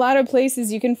 In a lot of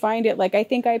places you can find it, like I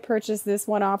think I purchased this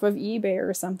one off of eBay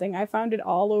or something. I found it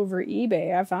all over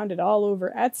eBay. I found it all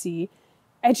over Etsy.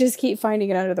 I just keep finding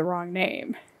it under the wrong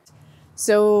name.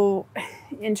 So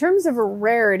in terms of a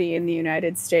rarity in the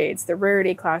United States, the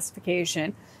rarity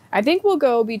classification, I think we'll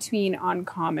go between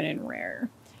uncommon and rare.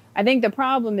 I think the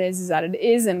problem is that it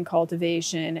is in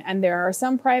cultivation, and there are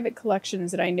some private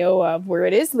collections that I know of where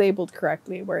it is labeled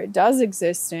correctly, where it does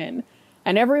exist in,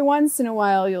 and every once in a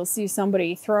while you'll see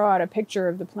somebody throw out a picture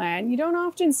of the plant. You don't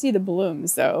often see the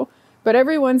blooms though, but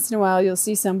every once in a while you'll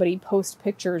see somebody post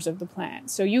pictures of the plant.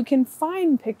 So you can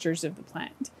find pictures of the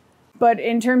plant. But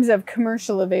in terms of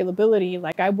commercial availability,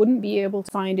 like I wouldn't be able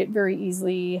to find it very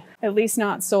easily, at least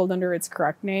not sold under its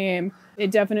correct name. It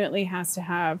definitely has to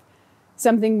have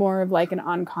something more of like an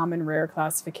uncommon rare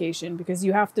classification, because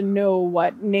you have to know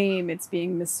what name it's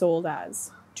being missold as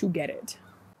to get it.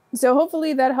 So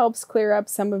hopefully that helps clear up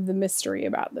some of the mystery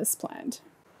about this plant.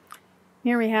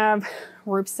 Here we have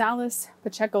Rhipsalis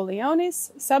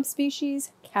Pacheco-leonis,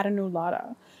 subspecies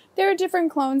Catanulata. There are different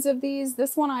clones of these.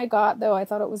 This one I got, though, I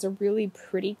thought it was a really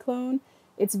pretty clone.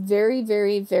 It's very,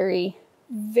 the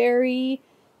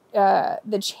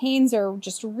chains are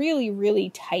just really, really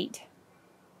tight.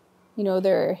 You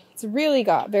know, it's really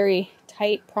got very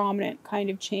tight, prominent kind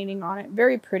of chaining on it.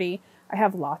 Very pretty. I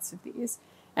have lots of these.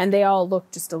 And they all look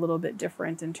just a little bit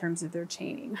different in terms of their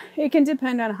chaining. It can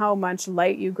depend on how much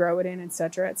light you grow it in,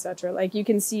 etc., etc. Like you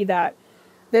can see that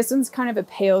this one's kind of a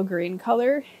pale green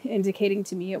color, indicating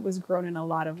to me it was grown in a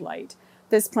lot of light.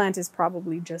 This plant is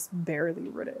probably just barely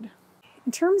rooted.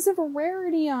 In terms of a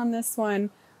rarity on this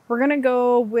one, we're going to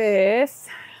go with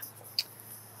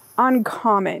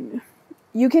uncommon.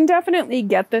 You can definitely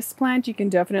get this plant. You can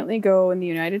definitely go in the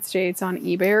United States on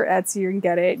eBay or Etsy and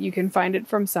get it. You can find it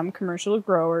from some commercial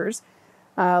growers.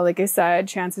 Like I said,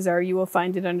 chances are you will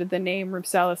find it under the name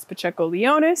Rhipsalis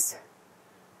Pacheco-leonis.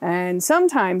 And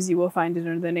sometimes you will find it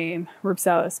under the name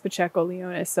Rhipsalis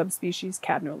Pacheco-leonis subspecies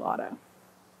cadenolata.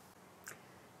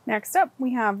 Next up,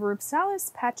 we have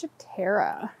Rhipsalis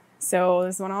pachyptera. So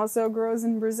this one also grows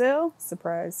in Brazil.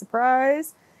 Surprise,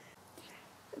 surprise.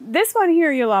 This one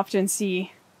here you'll often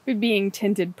see being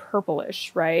tinted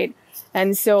purplish, right?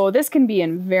 And so this can be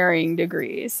in varying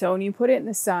degrees. So when you put it in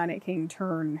the sun, it can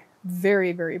turn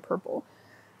very, very purple.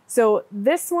 So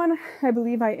this one, I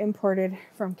believe I imported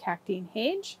from Cacti and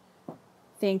Hage. I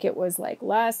think it was like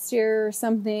last year or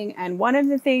something. And one of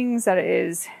the things that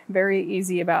is very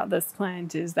easy about this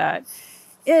plant is that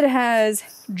it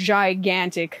has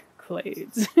gigantic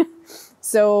clades.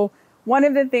 So one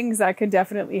of the things that could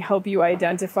definitely help you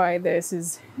identify this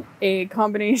is a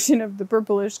combination of the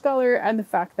purplish color and the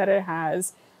fact that it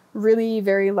has really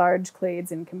very large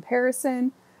clades in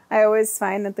comparison. I always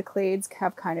find that the clades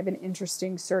have kind of an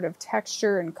interesting sort of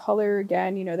texture and color.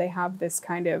 Again, you know, they have this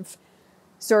kind of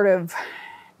sort of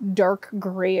dark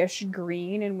grayish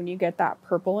green, and when you get that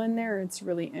purple in there, it's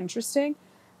really interesting.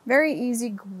 Very easy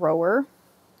grower.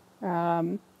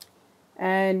 And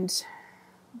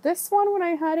this one, when I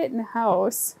had it in the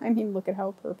house, I mean, look at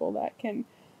how purple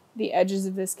the edges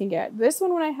of this can get. This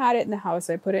one, when I had it in the house,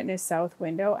 I put it in a south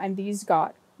window, and these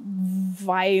got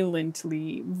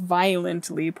violently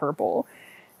purple.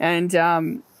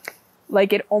 And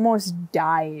like it almost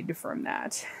died from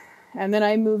that. And then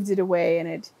I moved it away, and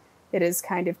it has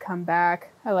kind of come back.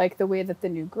 I like the way that the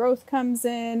new growth comes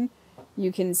in.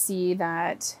 You can see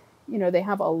that, you know, they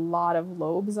have a lot of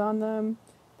lobes on them.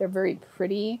 They're very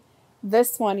pretty.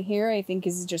 This one here, I think,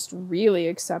 is just really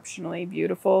exceptionally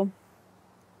beautiful.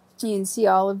 You can see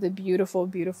all of the beautiful,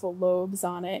 beautiful lobes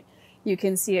on it. You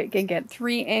can see it can get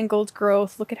 3-angled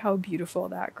growth. Look at how beautiful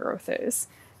that growth is.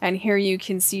 And here you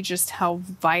can see just how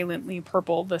violently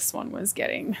purple this one was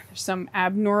getting. There's some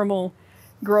abnormal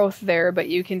growth there, but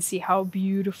you can see how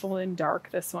beautiful and dark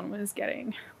this one was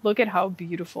getting. Look at how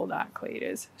beautiful that clade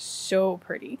is. So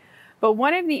pretty. But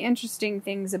one of the interesting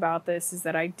things about this is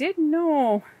that I did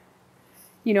know,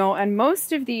 you know, and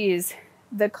most of these,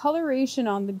 the coloration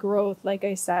on the growth, like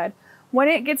I said, when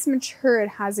it gets mature, it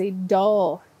has a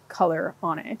dull color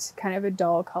on it, kind of a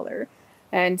dull color.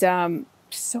 And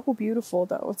so beautiful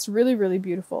though. It's really, really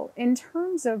beautiful. In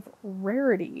terms of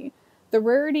rarity, the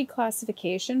rarity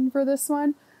classification for this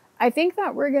one, I think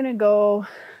that we're going to go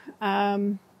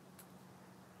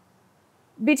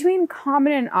between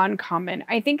common and uncommon.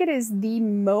 I think it is the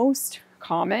most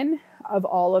common of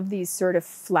all of these sort of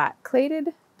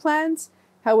flat-claded plants.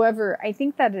 However, I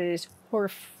think that it is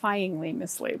horrifyingly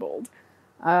mislabeled.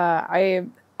 I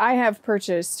have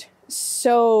purchased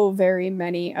so very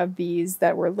many of these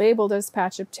that were labeled as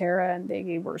Pachyptera, and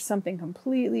they were something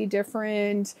completely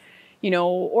different, you know,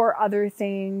 or other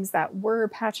things that were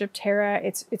Pachyptera.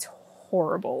 It's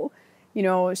horrible, you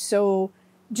know. So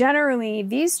generally,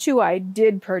 these two I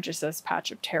did purchase as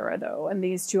Pachyptera though, and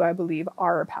these two I believe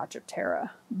are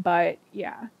Pachyptera. But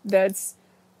yeah, that's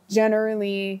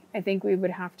generally, I think we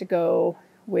would have to go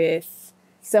with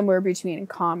somewhere between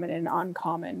common and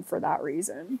uncommon for that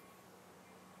reason.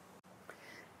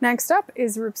 Next up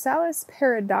is Rhipsalis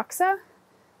paradoxa,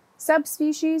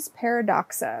 subspecies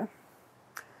paradoxa.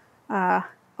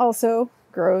 Also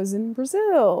grows in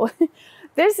Brazil.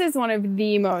 This is one of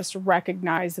the most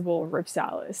recognizable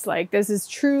Rhipsalis. Like, this is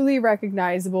truly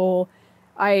recognizable.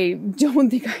 I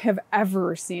don't think I have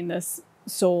ever seen this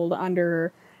sold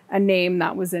under a name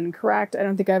that was incorrect. I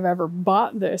don't think I've ever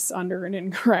bought this under an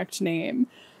incorrect name.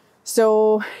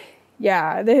 So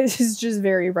yeah, this is just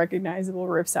very recognizable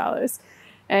Rhipsalis.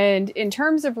 And in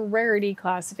terms of rarity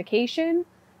classification,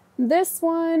 this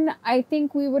one, I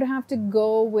think we would have to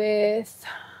go with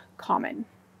common.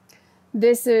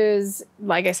 This is,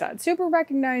 like I said, super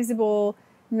recognizable,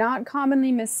 not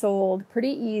commonly missold,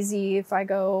 pretty easy. If I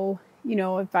go, you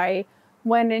know, if I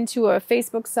went into a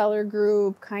Facebook seller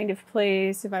group kind of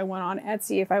place, if I went on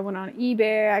Etsy, if I went on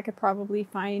eBay, I could probably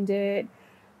find it.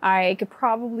 I could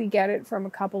probably get it from a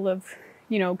couple of,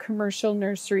 commercial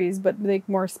nurseries, but like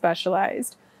more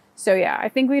specialized. So yeah, I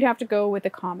think we'd have to go with the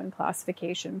common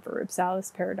classification for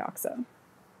Rhipsalis paradoxa.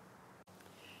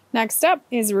 Next up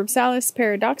is Rhipsalis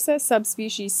paradoxa,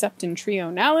 subspecies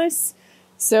septentrionalis.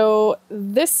 So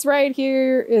this right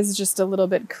here is just a little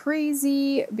bit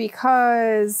crazy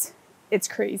because it's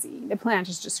crazy. The plant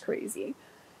is just crazy.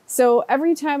 So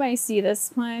every time I see this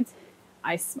plant,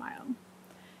 I smile.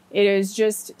 It is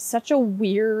just such a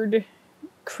weird,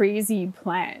 crazy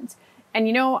plant.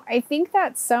 And I think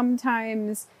that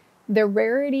sometimes the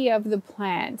rarity of the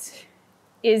plant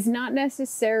is not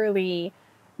necessarily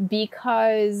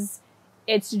because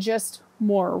it's just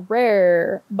more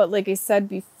rare, but like I said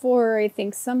before, I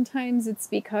think sometimes it's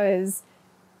because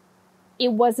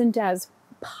it wasn't as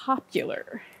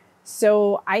popular.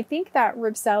 So I think that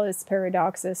Rhipsalis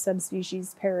paradoxa,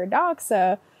 subspecies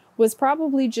paradoxa, was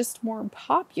probably just more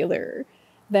popular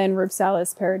than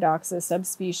Rhipsalis paradoxa,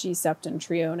 subspecies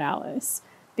septentrionalis,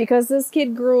 because this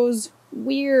kid grows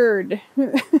weird.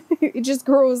 It just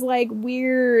grows like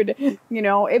weird.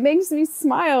 It makes me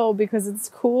smile because it's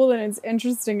cool and it's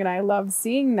interesting and I love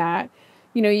seeing that.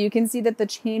 You can see that the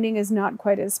chaining is not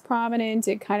quite as prominent.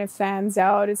 It kind of fans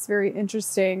out. It's very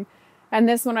interesting. And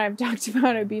this one, I've talked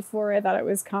about it before. I thought it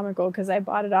was comical because I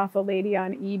bought it off a lady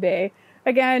on eBay.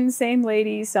 Again, same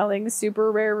lady selling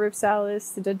super rare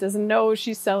Rhipsalis that doesn't know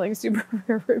she's selling super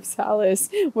rare Rhipsalis,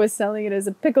 was selling it as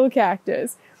a pickle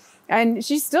cactus. And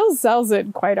she still sells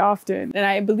it quite often. And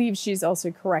I believe she's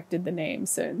also corrected the name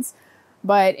since.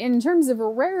 But in terms of a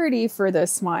rarity for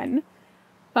this one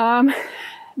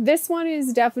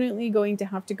is definitely going to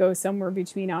have to go somewhere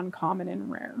between uncommon and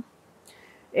rare.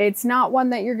 It's not one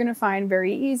that you're going to find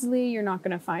very easily. You're not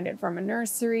going to find it from a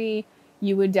nursery.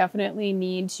 You would definitely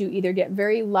need to either get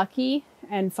very lucky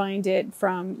and find it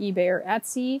from eBay or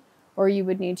Etsy, or you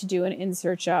would need to do an in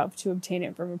search of to obtain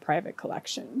it from a private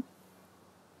collection.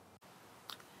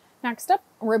 Next up,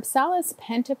 Rhipsalis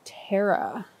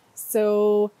pentaptera.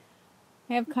 So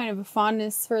I have kind of a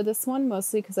fondness for this one,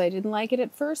 mostly because I didn't like it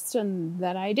at first, and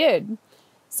then I did.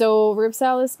 So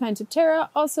Rhipsalis pentaptera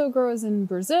also grows in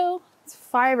Brazil. It's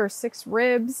 5 or 6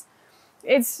 ribs.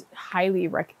 It's highly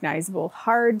recognizable.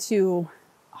 Hard to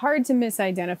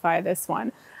misidentify this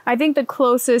one. I think the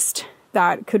closest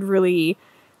that could really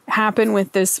happen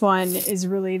with this one is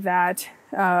really that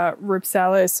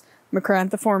Rhipsalis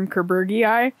macranthiform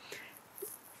kerbergii.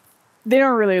 They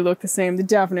don't really look the same. They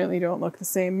definitely don't look the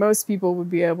same. Most people would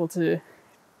be able to,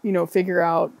 figure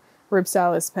out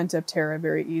Rhipsalis pentaptera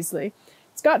very easily.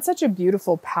 It's got such a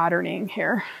beautiful patterning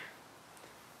here.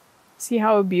 See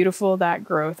how beautiful that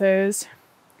growth is?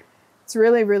 It's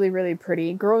really, really, really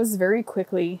pretty. It grows very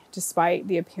quickly despite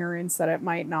the appearance that it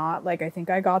might not. Like, I think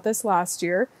I got this last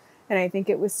year, and I think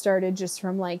it was started just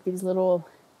from like these little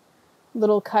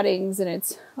cuttings, and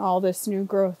it's all this new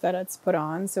growth that it's put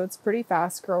on. So it's pretty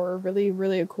fast grower, really,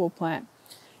 really a cool plant.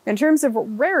 In terms of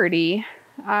rarity,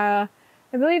 I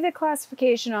believe the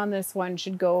classification on this one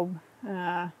should go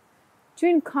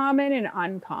between common and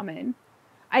uncommon.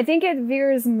 I think it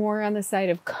veers more on the side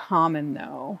of common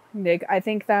though. I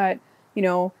think that,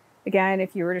 again,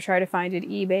 if you were to try to find it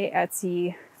eBay,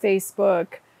 Etsy,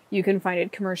 Facebook, you can find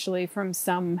it commercially from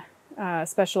some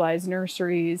specialized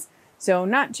nurseries. So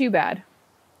not too bad.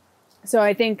 So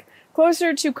I think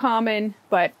closer to common,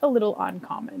 but a little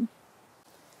uncommon.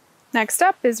 Next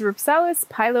up is Rhipsalis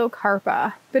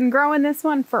pilocarpa. Been growing this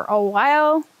one for a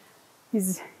while.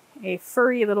 He's a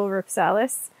furry little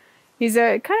Rhipsalis. He's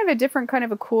a kind of a different kind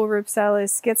of a cool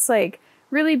Rhipsalis. Gets like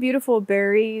really beautiful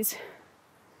berries.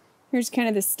 Here's kind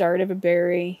of the start of a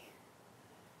berry.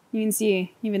 You can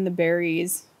see even the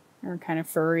berries are kind of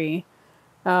furry.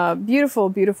 Beautiful,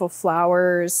 beautiful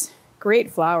flowers.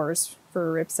 Great flowers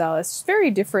for Rhipsalis. Very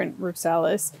different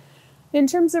Rhipsalis. In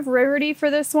terms of rarity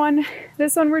for this one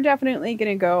we're definitely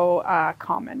going to go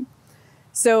common.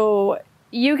 So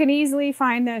you can easily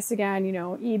find this again,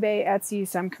 eBay, Etsy,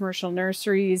 some commercial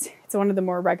nurseries. It's one of the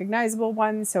more recognizable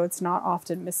ones, so it's not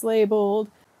often mislabeled.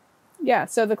 Yeah,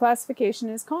 so the classification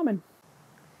is common.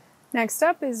 Next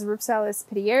up is Rhipsalis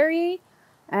pidieri,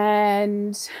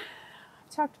 and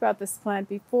I've talked about this plant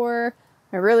before.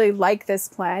 I really like this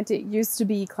plant. It used to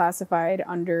be classified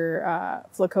under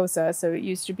Flacosa, so it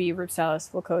used to be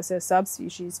Rhipsalis flacosa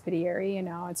subspecies pidieri, and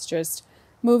now it's just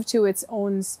moved to its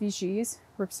own species,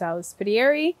 Rhipsalis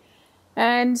pidieri,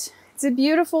 and it's a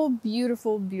beautiful,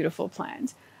 beautiful, beautiful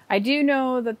plant. I do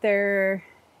know that there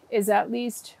is at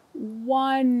least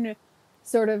one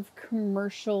sort of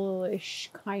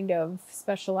commercial-ish kind of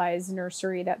specialized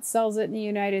nursery that sells it in the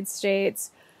United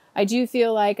States. I do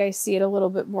feel like I see it a little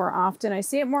bit more often. I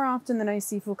see it more often than I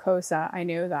see Flacosa. I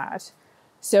know that.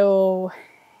 So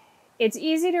it's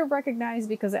easy to recognize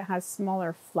because it has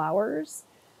smaller flowers.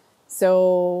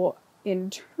 So in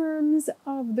terms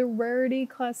of the rarity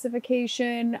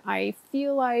classification, I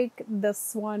feel like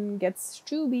this one gets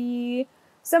to be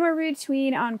somewhere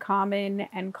between uncommon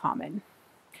and common.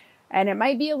 And it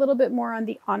might be a little bit more on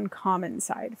the uncommon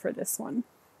side for this one.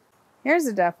 Here's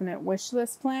a definite wish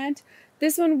list plant.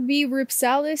 This one would be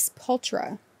Rhipsalis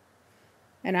pulchra.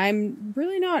 And I'm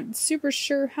really not super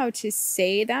sure how to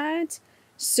say that.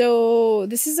 So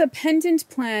this is a pendant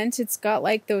plant. It's got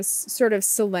like those sort of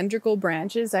cylindrical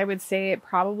branches. I would say it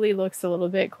probably looks a little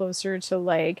bit closer to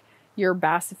like your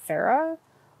Bassifera,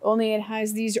 only it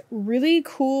has these really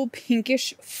cool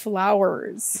pinkish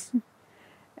flowers.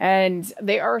 And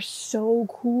they are so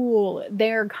cool.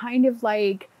 They're kind of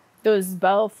like those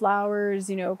bellflowers,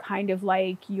 you know, kind of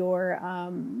like your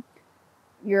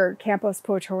Campos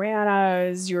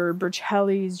Potorianas, your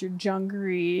Burchellis, your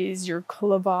Jungeries, your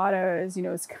Clavatas, you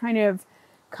know, it's kind of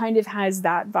has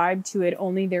that vibe to it,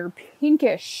 only they're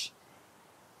pinkish.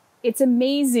 It's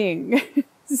amazing.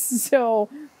 So,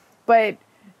 but,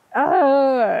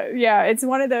 yeah, it's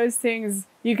one of those things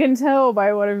you can tell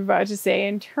by what I'm about to say.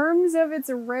 In terms of its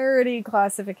rarity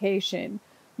classification,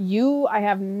 I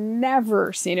have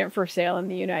never seen it for sale in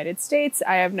the United States.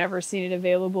 I have never seen it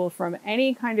available from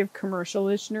any kind of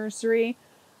commercial-ish nursery.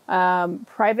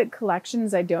 Private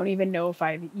collections, I don't even know if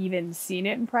I've even seen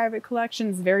it in private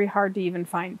collections. Very hard to even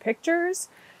find pictures.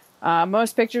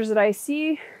 Most pictures that I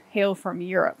see hail from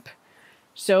Europe.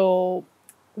 So,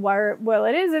 while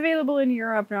it is available in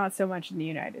Europe, not so much in the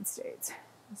United States.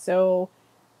 So,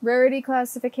 rarity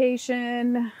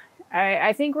classification,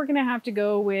 I think we're going to have to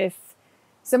go with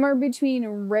somewhere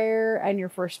between rare and your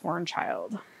firstborn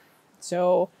child.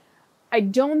 So I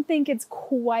don't think it's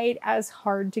quite as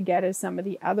hard to get as some of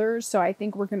the others. So I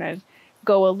think we're going to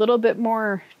go a little bit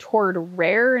more toward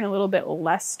rare and a little bit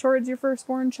less towards your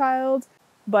firstborn child.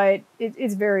 But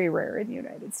it's very rare in the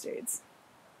United States.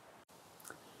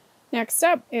 Next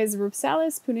up is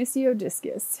Rhipsalis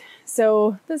punicio-discus.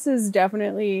 So this has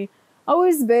definitely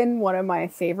always been one of my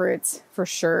favorites for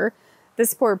sure.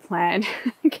 This poor plant,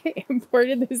 I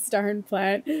imported this darn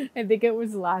plant, I think it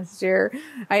was last year.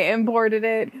 I imported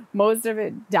it, most of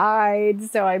it died,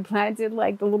 so I planted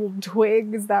like the little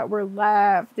twigs that were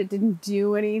left. It didn't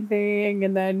do anything,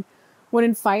 and then when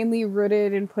it finally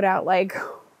rooted and put out like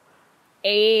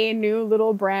a new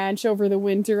little branch over the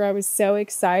winter, I was so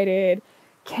excited.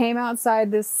 Came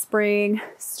outside this spring,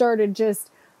 started just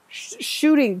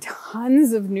shooting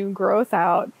tons of new growth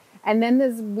out. And then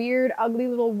this weird, ugly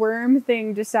little worm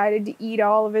thing decided to eat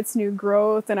all of its new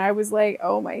growth. And I was like,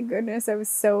 oh my goodness, I was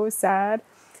so sad.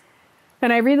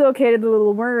 And I relocated the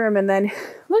little worm, and then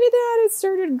look at that, it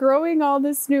started growing all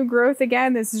this new growth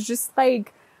again. This is just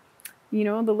like, you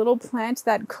know, the little plant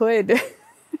that could.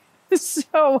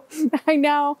 So I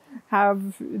now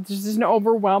have just an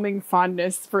overwhelming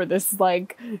fondness for this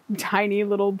like tiny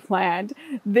little plant.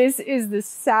 This is the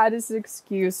saddest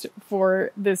excuse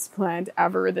for this plant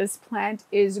ever. This plant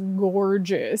is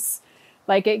gorgeous.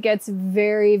 Like it gets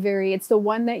very, very, it's the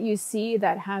one that you see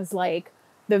that has like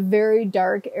the very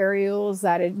dark areoles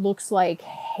that it looks like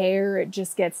hair. It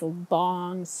just gets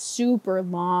long, super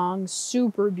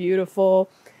beautiful.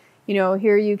 You know,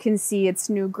 here you can see its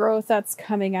new growth that's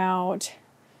coming out.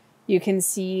 You can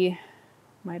see,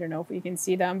 I don't know if you can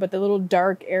see them, but the little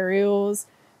dark areoles,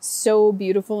 so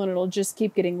beautiful, and it'll just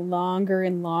keep getting longer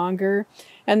and longer.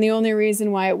 And the only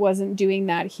reason why it wasn't doing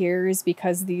that here is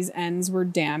because these ends were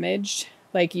damaged.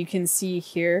 Like you can see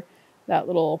here, that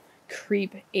little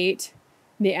creep ate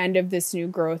the end of this new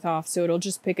growth off, so it'll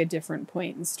just pick a different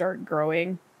point and start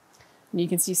growing. And you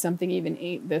can see something even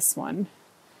ate this one.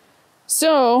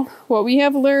 So what we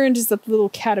have learned is that the little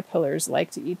caterpillars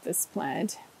like to eat this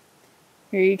plant.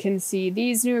 Here you can see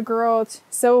these new growth,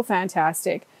 so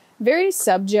fantastic. Very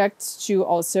subject to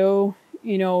also,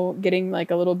 you know, getting like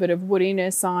a little bit of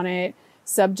woodiness on it,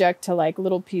 subject to like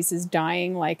little pieces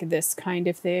dying, like this kind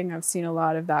of thing. I've seen a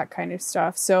lot of that kind of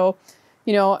stuff. So,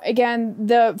 you know, again,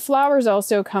 the flowers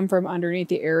also come from underneath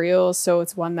the areoles, so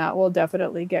it's one that will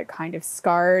definitely get kind of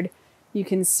scarred. You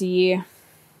can see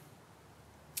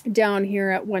down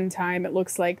here at one time, it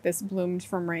looks like this bloomed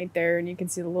from right there, and you can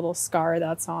see the little scar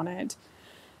that's on it.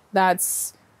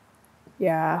 That's,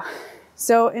 yeah.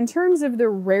 So in terms of the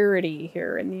rarity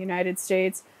here in the United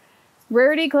States,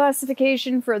 rarity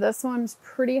classification for this one's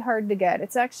pretty hard to get.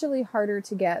 It's actually harder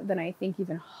to get than I think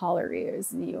even hollery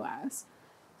is in the US.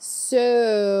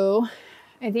 So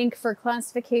I think for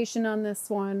classification on this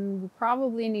one, we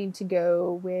probably need to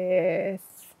go with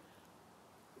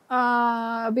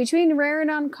between rare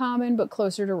and uncommon, but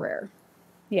closer to rare.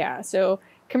 Yeah, so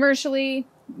Commercially,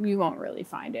 you won't really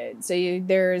find it. So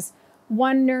there's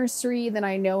one nursery that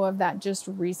I know of that just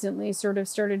recently sort of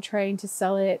started trying to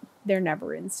sell it. They're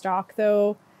never in stock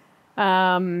though.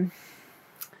 And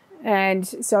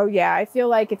so, yeah, I feel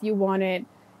like if you want it,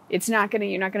 you're not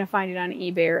going to find it on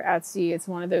eBay or Etsy. It's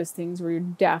one of those things where you're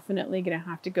definitely going to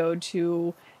have to go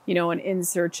to, an in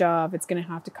search of. It's going to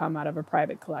have to come out of a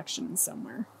private collection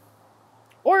somewhere.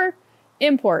 Or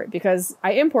import, because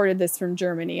I imported this from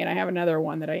Germany and I have another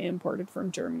one that I imported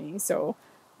from Germany. So,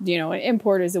 an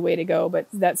import is a way to go, but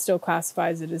that still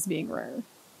classifies it as being rare.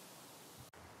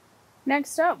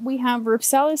 Next up, we have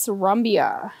Rhipsalis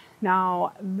rhombia.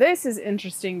 Now, this is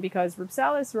interesting because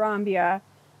Rhipsalis rhombia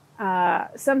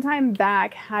sometime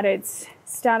back had its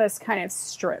status kind of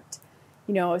stripped,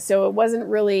 so it wasn't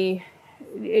really,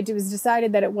 it was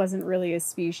decided that it wasn't really a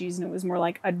species and it was more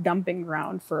like a dumping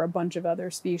ground for a bunch of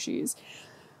other species.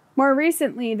 More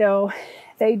recently, though,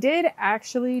 they did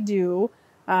actually do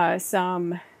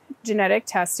some genetic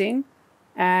testing,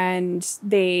 and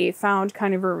they found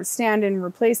kind of a stand-in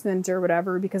replacement or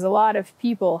whatever, because a lot of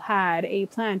people had a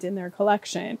plant in their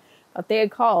collection that they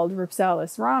had called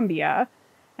Rhipsalis rhombia,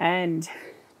 and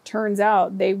turns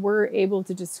out they were able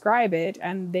to describe it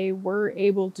and they were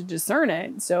able to discern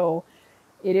it. So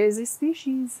it is a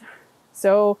species.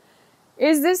 So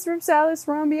is this Rhipsalis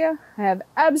rhombia? I have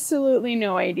absolutely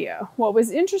no idea. What was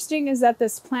interesting is that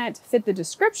this plant fit the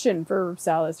description for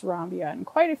Rhipsalis rhombia in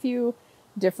quite a few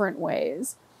different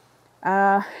ways.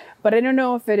 But I don't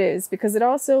know if it is, because it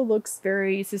also looks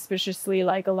very suspiciously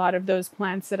like a lot of those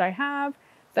plants that I have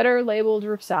that are labeled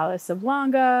Rhipsalis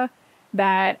oblonga,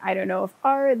 that I don't know if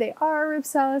they are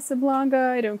Rhipsalis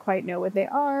oblonga. I don't quite know what they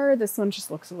are. This one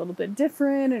just looks a little bit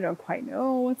different. I don't quite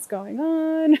know what's going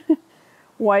on.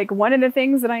 Like, one of the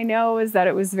things that I know is that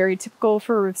it was very typical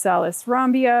for Rhipsalis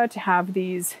rhombia to have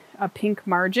a pink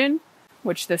margin,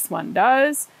 which this one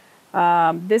does.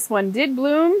 This one did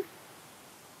bloom.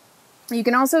 You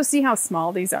can also see how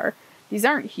small these are. These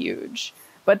aren't huge.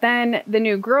 But then the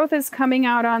new growth is coming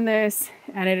out on this,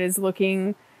 and it is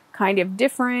looking kind of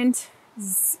different.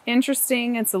 It's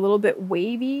interesting. It's a little bit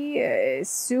wavy. It's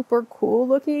super cool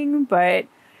looking, but,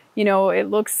 it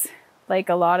looks like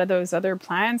a lot of those other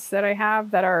plants that I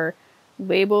have that are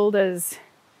labeled as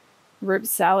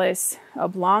Rhipsalis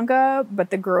oblonga, but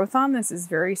the growth on this is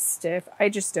very stiff. I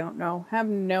just don't know. I have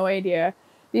no idea.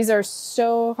 These are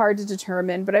so hard to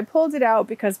determine, but I pulled it out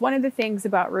because one of the things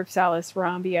about Rhipsalis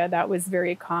rhombia that was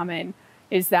very common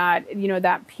is that,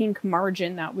 that pink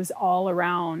margin that was all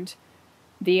around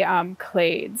the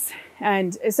clades.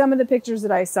 And some of the pictures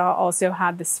that I saw also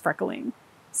had this freckling.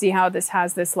 See how this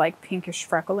has this like pinkish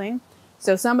freckling?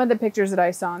 So some of the pictures that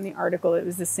I saw in the article, it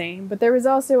was the same, but there was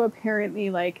also apparently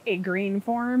like a green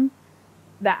form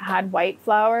that had white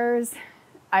flowers.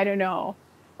 I don't know.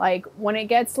 Like, when it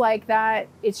gets like that,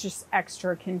 it's just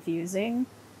extra confusing.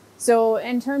 So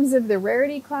in terms of the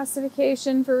rarity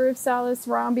classification for Rhipsalis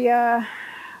rhombia,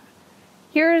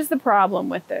 here's the problem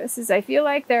with this, is I feel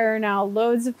like there are now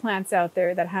loads of plants out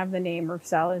there that have the name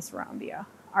Rhipsalis rhombia.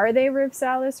 Are they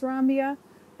Rhipsalis rhombia?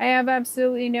 I have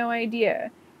absolutely no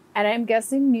idea. And I'm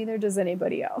guessing neither does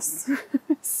anybody else.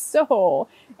 So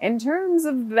in terms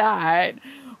of that,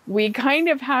 we kind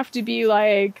of have to be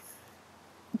like,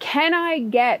 can I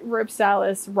get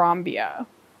Rhipsalis rhombia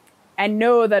and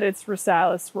know that it's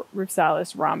Rhipsalis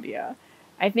rhombia?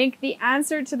 I think the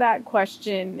answer to that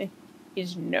question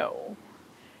is no.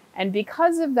 And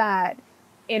because of that,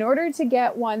 in order to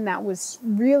get one that was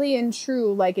really and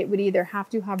true, like, it would either have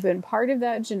to have been part of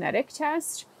that genetic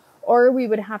test, or we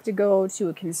would have to go to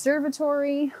a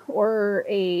conservatory or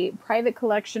a private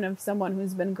collection of someone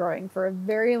who's been growing for a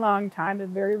very long time, a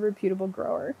very reputable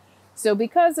grower. So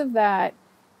because of that,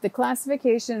 the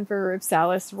classification for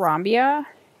Rhipsalis rhombia,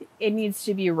 it needs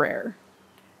to be rare.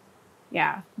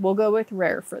 Yeah, we'll go with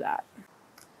rare for that.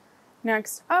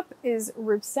 Next up is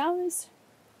Rhipsalis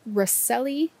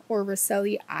raceli or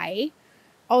raceli.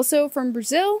 Also from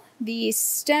Brazil. The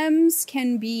stems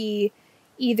can be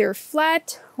either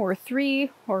flat or 3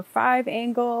 or 5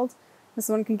 angled. This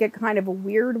one can get kind of a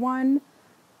weird one.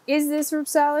 Is this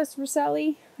Rhipsalis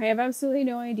raceli? I have absolutely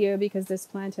no idea because this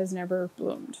plant has never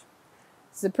bloomed.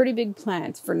 It's a pretty big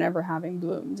plant for never having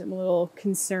bloomed. I'm a little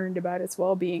concerned about its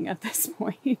well-being at this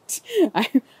point.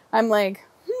 I'm like,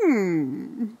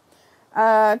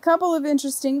 A couple of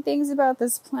interesting things about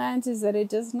this plant is that it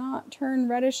does not turn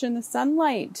reddish in the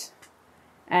sunlight.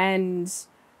 And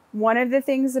one of the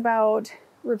things about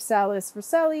Rhipsalis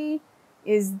raceli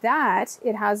is that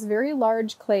it has very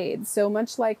large clades. So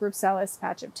much like Rhipsalis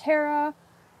pachoptera,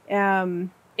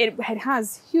 it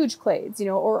has huge clades, you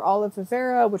know, or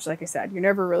Olivifera, which, like I said, you're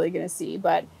never really going to see,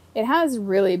 but it has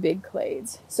really big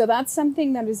clades. So that's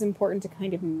something that is important to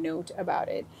kind of note about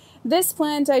it. This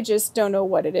plant, I just don't know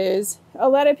what it is. A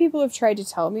lot of people have tried to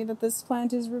tell me that this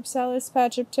plant is Rhipsalis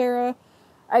Pachiptera.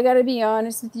 I gotta be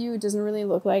honest with you, it doesn't really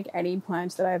look like any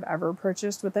plant that I've ever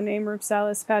purchased with the name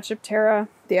Rhipsalis Pachiptera.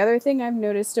 The other thing I've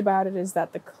noticed about it is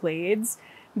that the clades,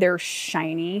 they're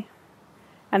shiny.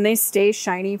 And they stay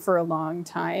shiny for a long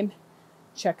time.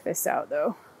 Check this out,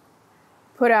 though.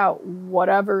 Put out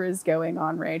whatever is going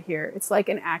on right here. It's like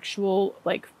an actual,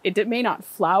 like, it may not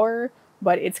flower,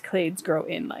 but its clades grow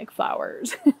in like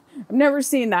flowers. I've never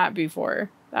seen that before.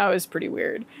 That was pretty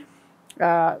weird.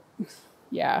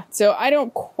 Yeah, so I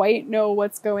don't quite know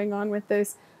what's going on with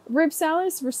this.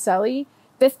 Rhipsalis rosselli,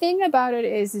 the thing about it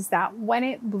is that when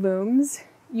it blooms,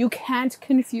 you can't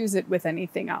confuse it with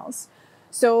anything else.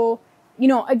 So, you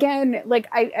know, again, like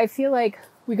I feel like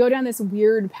we go down this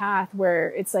weird path where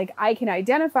it's like I can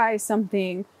identify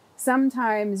something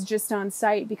sometimes just on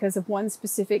sight because of one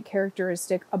specific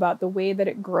characteristic about the way that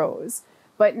it grows.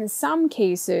 But in some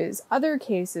cases, other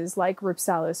cases like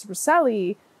Rhipsalis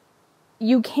rosselli,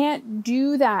 you can't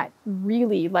do that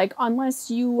really, like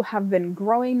unless you have been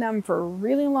growing them for a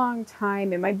really long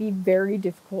time, it might be very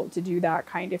difficult to do that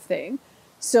kind of thing.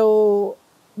 So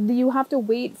you have to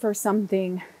wait for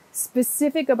something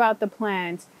specific about the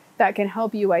plant that can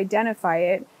help you identify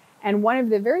it. And one of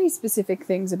the very specific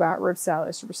things about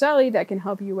Rhipsalis rosselli that can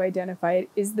help you identify it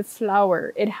is the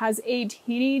flower. It has a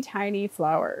teeny tiny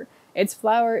flower. Its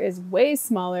flower is way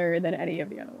smaller than any of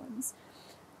the other ones.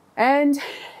 And,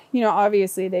 you know,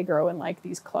 obviously they grow in like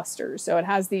these clusters. So it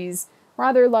has these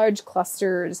rather large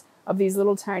clusters of these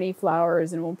little tiny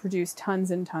flowers and will produce tons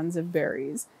and tons of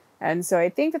berries. And so I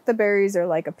think that the berries are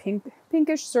like a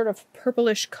pinkish sort of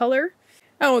purplish color.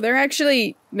 Oh, they're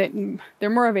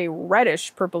more of a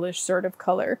reddish purplish sort of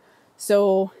color.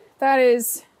 So that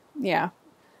is, yeah,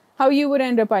 how you would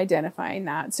end up identifying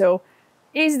that. So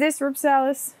is this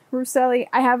Rhipsalis rosselli?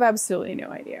 I have absolutely no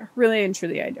idea. Really and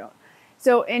truly, I don't.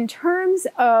 So in terms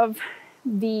of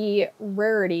the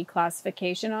rarity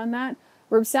classification on that,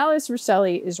 Rhipsalis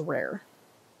rosselli is rare.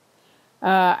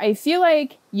 I feel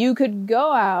like you could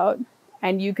go out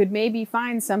and you could maybe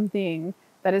find something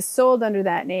that is sold under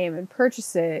that name and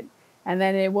purchase it, and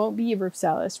then it won't be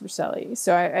Rhipsalis rosselli.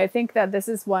 So I think that this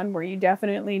is one where you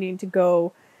definitely need to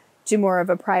go to more of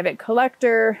a private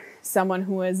collector, someone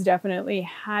who has definitely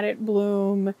had it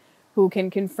bloom, who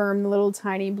can confirm the little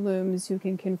tiny blooms, who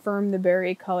can confirm the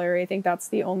berry color. I think that's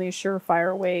the only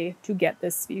surefire way to get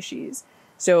this species.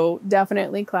 So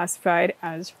definitely classified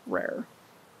as rare.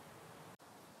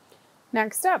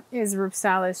 Next up is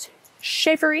Rhipsalis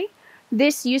schaefferi.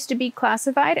 This used to be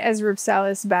classified as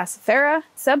Rhipsalis bassifera,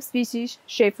 subspecies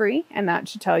schaefferi, and that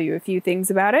should tell you a few things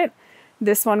about it.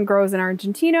 This one grows in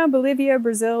Argentina, Bolivia,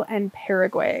 Brazil, and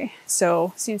Paraguay,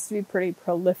 so seems to be pretty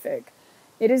prolific.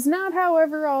 It is not,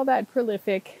 however, all that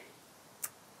prolific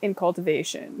in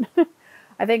cultivation.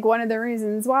 I think one of the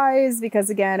reasons why is because,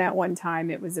 again, at one time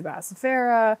it was a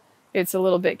bassifera. It's a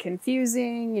little bit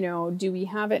confusing, you know, do we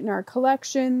have it in our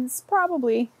collections?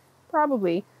 Probably.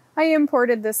 I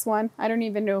imported this one. I don't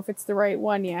even know if it's the right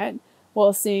one yet.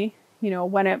 We'll see, you know,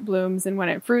 when it blooms and when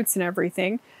it fruits and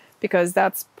everything, because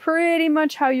that's pretty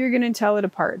much how you're going to tell it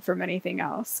apart from anything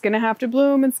else. It's going to have to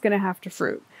bloom, it's going to have to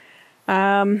fruit.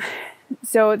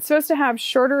 So it's supposed to have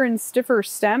shorter and stiffer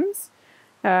stems.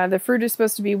 The fruit is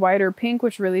supposed to be white or pink,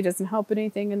 which really doesn't help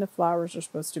anything, and the flowers are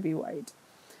supposed to be white.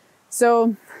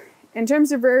 So in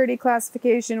terms of rarity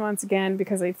classification, once again,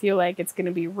 because I feel like it's going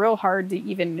to be real hard to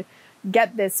even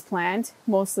get this plant,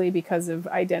 mostly because of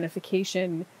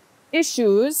identification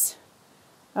issues,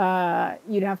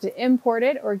 you'd have to import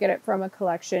it or get it from a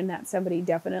collection that somebody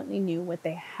definitely knew what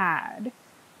they had.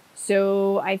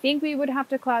 So I think we would have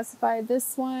to classify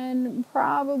this one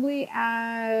probably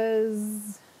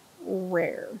as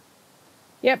rare.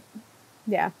 Yep.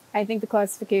 Yeah, I think the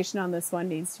classification on this one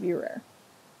needs to be rare.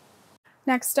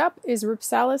 Next up is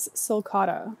Rhipsalis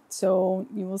sulcata. So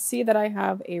you will see that I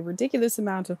have a ridiculous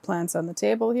amount of plants on the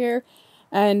table here.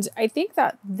 And I think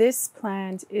that this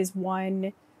plant is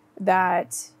one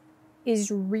that is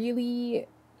really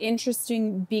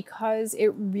interesting because it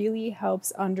really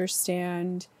helps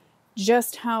understand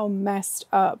just how messed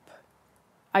up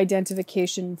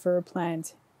identification for a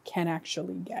plant can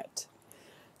actually get.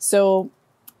 So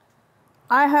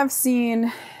I have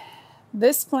seen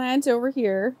this plant over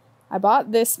here. I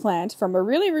bought this plant from a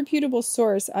really reputable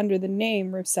source under the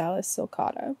name Rhipsalis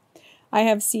sulcata. I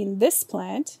have seen this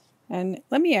plant, and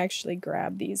let me actually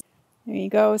grab these. There you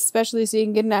go, especially so you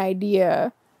can get an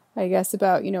idea I guess,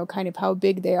 about, kind of how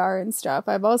big they are and stuff.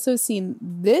 I've also seen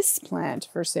this plant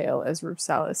for sale as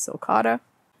Rhipsalis sulcata.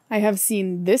 I have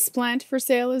seen this plant for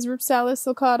sale as Rhipsalis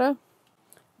sulcata.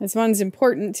 This one's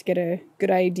important to get a good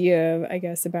idea, I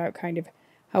guess, about kind of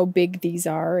how big these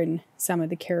are and some of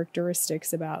the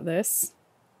characteristics about this.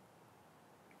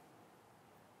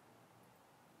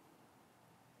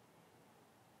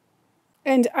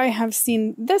 And I have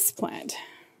seen this plant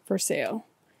for sale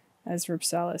as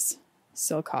Rhipsalis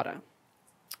sulcata.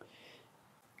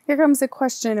 Here comes the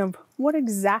question of what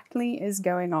exactly is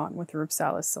going on with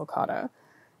Rhipsalis sulcata.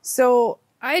 So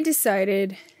I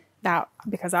decided that,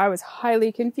 because I was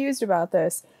highly confused about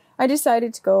this, I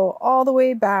decided to go all the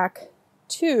way back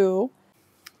to,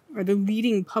 or the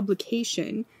leading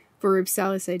publication for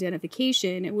Rhipsalis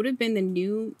identification. It would have been the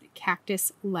New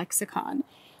Cactus Lexicon.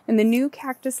 And the New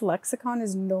Cactus Lexicon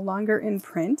is no longer in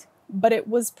print, but it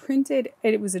was printed,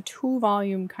 it was a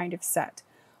 2-volume kind of set.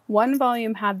 One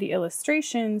volume had the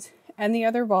illustrations, and the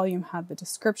other volume had the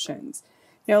descriptions.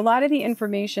 Now, a lot of the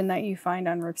information that you find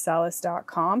on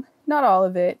Rhipsalis.com, not all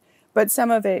of it, but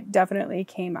some of it definitely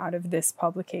came out of this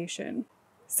publication.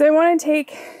 So I want to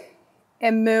take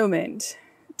a moment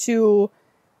to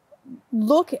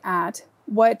look at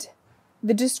what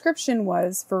the description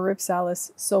was for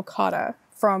Rhipsalis sulcata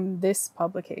from this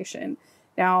publication.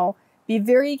 Now, be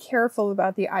very careful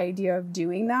about the idea of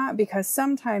doing that, because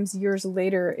sometimes years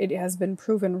later it has been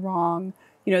proven wrong,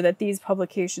 that these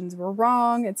publications were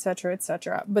wrong, etc.,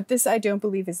 etc. But this, I don't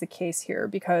believe, is the case here,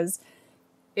 because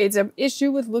it's an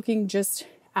issue with looking just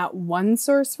at one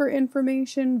source for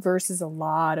information versus a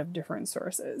lot of different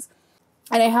sources.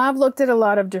 And I have looked at a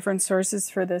lot of different sources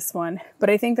for this one, but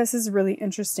I think this is really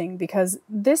interesting because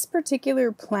this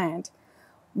particular plant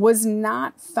was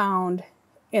not found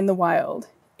in the wild.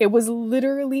 It was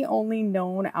literally only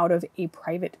known out of a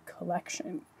private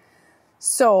collection.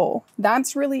 So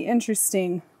that's really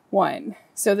interesting, one.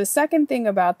 So the second thing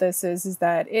about this is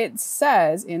that it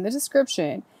says in the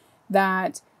description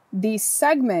that the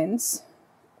segments,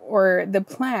 or the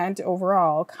plant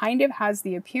overall, kind of has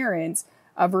the appearance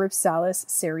of Rhipsalis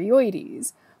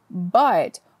serioides,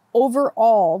 but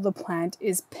overall the plant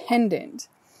is pendant.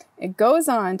 It goes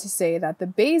on to say that the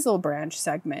basal branch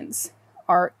segments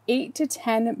are 8 to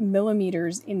 10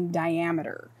 millimeters in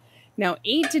diameter. Now,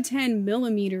 8 to 10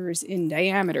 millimeters in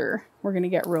diameter, we're going to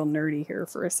get real nerdy here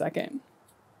for a second.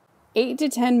 8 to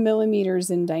 10 millimeters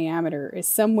in diameter is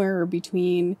somewhere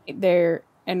between there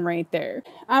and right there.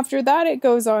 After that, it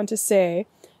goes on to say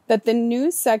that the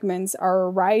new segments are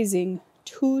arising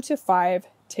 2 to 5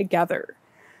 together.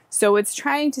 So it's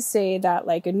trying to say that,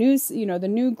 like, a new, the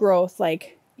new growth,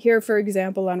 like here, for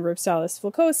example, on Rhipsalis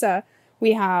fulcosa,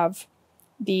 we have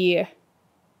the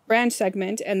branch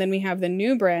segment, and then we have the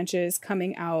new branches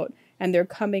coming out, and they're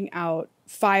coming out,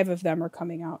 5 of them are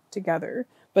coming out together.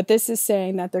 But this is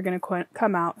saying that they're going to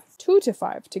come out 2 to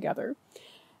 5 together.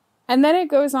 And then it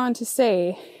goes on to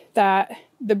say that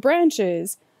the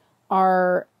branches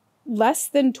are less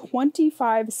than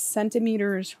 25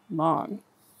 centimeters long.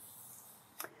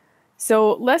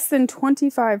 So less than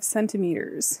 25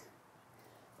 centimeters.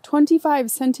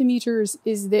 25 centimeters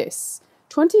is this.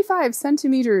 25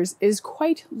 centimeters is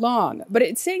quite long, but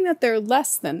it's saying that they're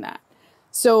less than that.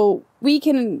 So we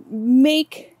can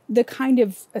make the kind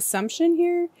of assumption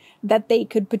here that they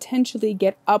could potentially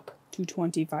get up to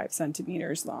 25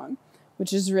 centimeters long,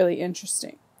 which is really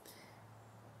interesting.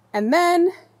 And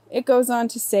then it goes on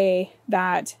to say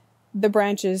that the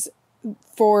branches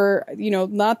for,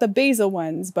 not the basal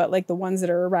ones, but like the ones that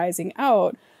are arising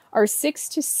out, are 6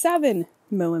 to 7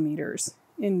 millimeters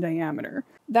in diameter.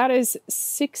 That is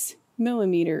 6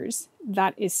 millimeters.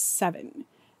 That is 7.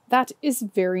 That is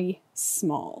very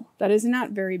small. That is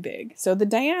not very big. So the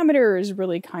diameter is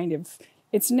really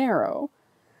it's narrow.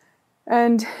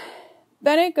 And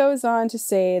then it goes on to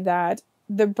say that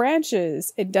the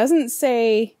branches, it doesn't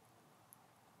say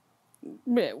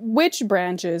which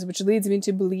branches, which leads me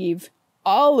to believe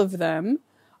all of them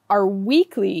are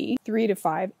weakly 3 to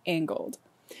 5 angled.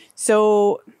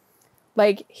 So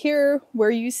like here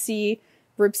where you see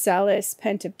Rhipsalis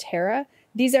pentaptera,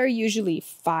 these are usually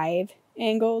 5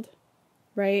 angled,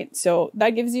 right? So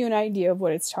that gives you an idea of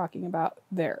what it's talking about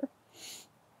there.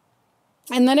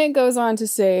 And then it goes on to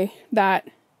say that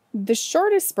the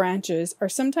shortest branches are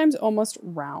sometimes almost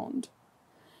round.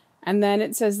 And then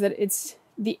it says that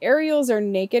the areoles are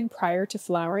naked prior to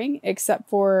flowering, except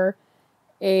for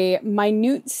a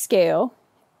minute scale,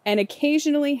 and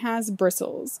occasionally has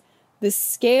bristles. The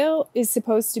scale is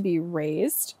supposed to be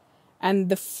raised, and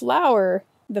the flower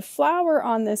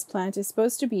on this plant is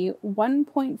supposed to be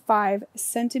 1.5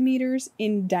 centimeters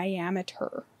in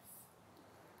diameter.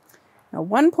 Now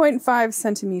 1.5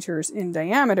 centimeters in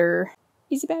diameter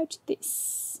is about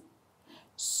this.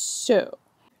 So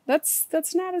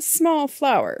that's not a small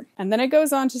flower. And then it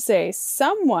goes on to say,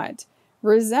 somewhat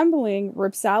resembling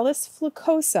Rhipsalis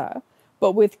flacosa,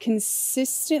 but with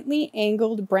consistently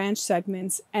angled branch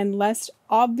segments and less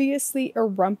obviously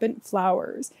erumpent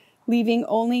flowers, leaving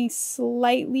only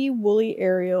slightly woolly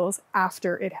areoles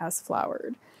after it has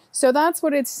flowered. So that's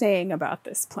what it's saying about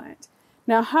this plant.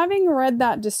 Now, having read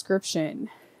that description,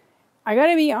 I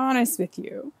gotta be honest with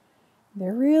you,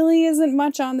 there really isn't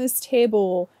much on this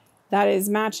table that is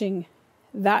matching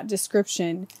that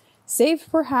description, save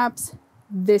perhaps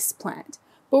this plant.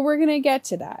 But we're gonna get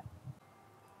to that.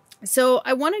 So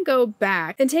I want to go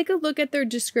back and take a look at their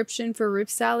description for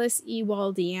Rhipsalis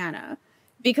ewaldiana,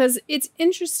 because it's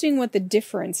interesting what the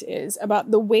difference is about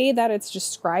the way that it's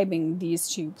describing these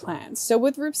two plants. So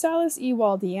with Rhipsalis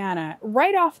ewaldiana,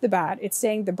 right off the bat, it's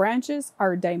saying the branches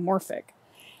are dimorphic.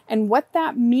 And what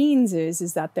that means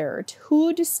is that there are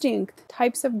two distinct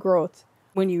types of growth.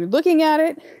 When you're looking at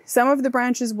it, some of the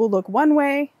branches will look one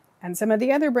way, and some of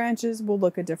the other branches will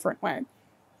look a different way.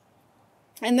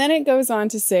 And then it goes on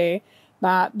to say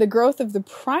that the growth of the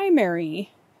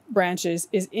primary branches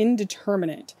is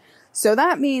indeterminate. So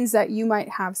that means that you might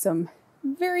have some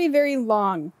very, very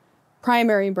long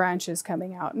primary branches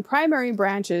coming out. And primary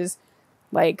branches,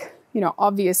 like,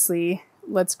 obviously,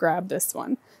 let's grab this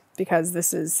one because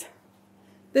this is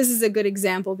a good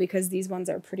example because these ones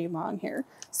are pretty long here.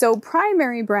 So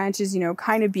primary branches,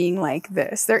 kind of being like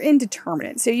this. They're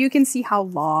indeterminate. So you can see how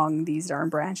long these darn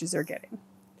branches are getting.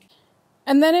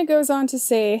 And then it goes on to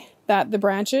say that the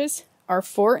branches are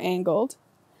four-angled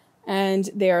and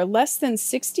they are less than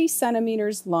 60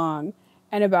 centimeters long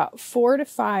and about 4 to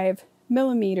 5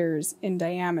 millimeters in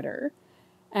diameter.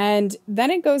 And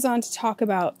then it goes on to talk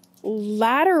about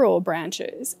lateral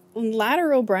branches.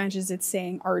 Lateral branches, it's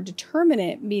saying, are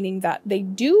determinate, meaning that they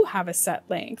do have a set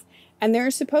length and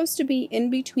they're supposed to be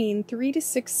in between 3 to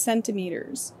 6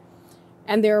 centimeters.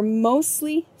 And they're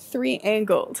mostly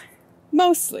three-angled.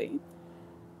 Mostly.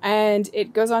 And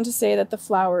it goes on to say that the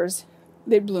flowers,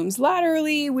 it blooms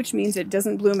laterally, which means it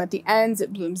doesn't bloom at the ends,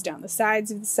 it blooms down the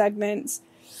sides of the segments.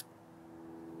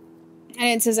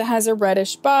 And it says it has a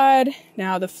reddish bud.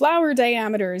 Now the flower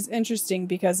diameter is interesting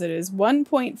because it is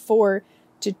 1.4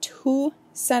 to 2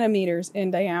 centimeters in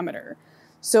diameter.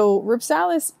 So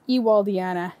Rhipsalis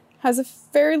ewaldiana has a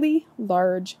fairly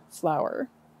large flower.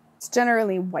 It's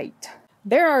generally white.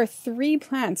 There are 3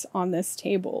 plants on this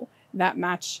table that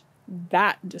match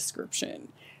that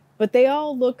description, but they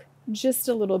all look just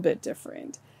a little bit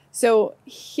different. So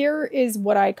here is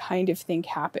what I kind of think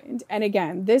happened. And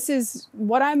again, this is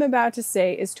what I'm about to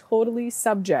say is totally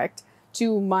subject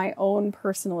to my own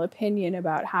personal opinion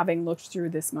about having looked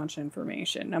through this much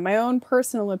information. Now, my own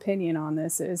personal opinion on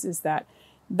this is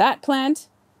that plant,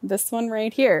 this one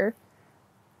right here,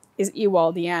 is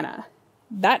ewaldiana.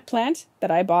 That plant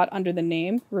that I bought under the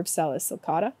name Rhipsalis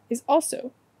sulcata is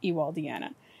also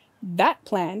ewaldiana. That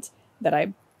plant that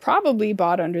I probably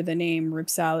bought under the name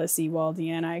Rhipsalis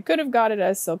ewaldiana, I could have got it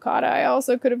as sulcata, I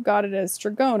also could have got it as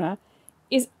trigona,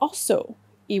 is also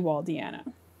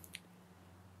ewaldiana.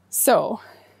 So,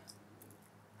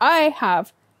 I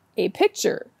have a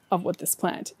picture of what this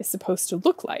plant is supposed to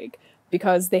look like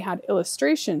because they had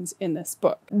illustrations in this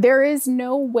book. There is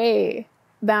no way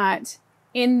that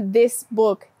in this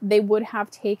book they would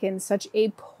have taken such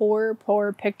a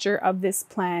poor picture of this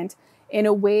plant in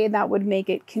a way that would make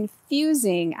it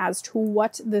confusing as to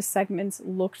what the segments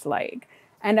looked like.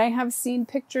 And I have seen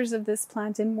pictures of this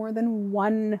plant in more than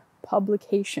one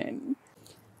publication.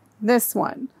 This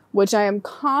one, which I am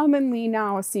commonly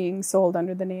now seeing sold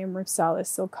under the name Rhipsalis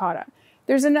sulcata.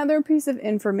 There's another piece of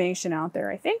information out there,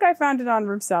 I think I found it on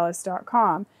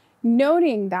rhipsalis.com,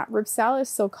 noting that Rhipsalis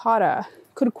sulcata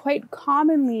could quite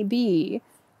commonly be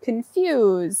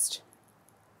confused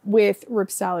with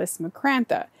Rhipsalis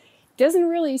macrantha. Doesn't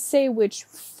really say which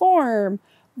form,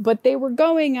 but they were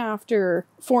going after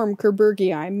form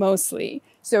Kerbergii mostly.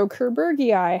 So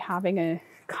Kerbergii having a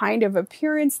kind of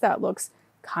appearance that looks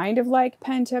kind of like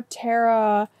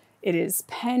Pentaptera. It is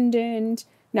pendant.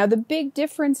 Now the big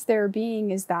difference there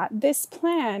being is that this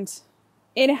plant,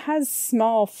 it has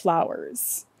small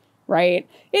flowers, right?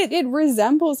 It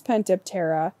resembles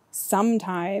Pentaptera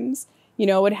sometimes.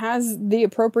 It has the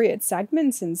appropriate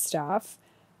segments and stuff.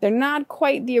 They're not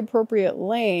quite the appropriate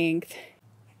length.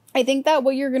 I think that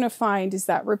what you're going to find is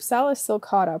that Rhipsalis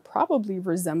sulcata probably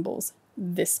resembles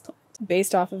this plant.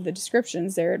 Based off of the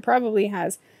descriptions there, it probably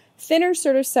has thinner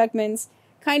sort of segments,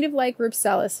 kind of like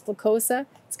Rhipsalis flacosa.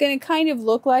 It's going to kind of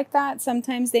look like that.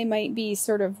 Sometimes they might be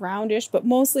sort of roundish, but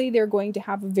mostly they're going to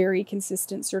have a very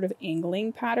consistent sort of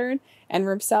angling pattern. And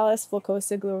Rhipsalis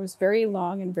flacosa grows very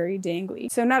long and very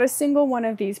dangly. So not a single one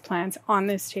of these plants on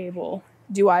this table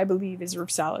do I believe is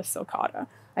Rhipsalis sulcata.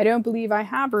 I don't believe I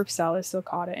have Rhipsalis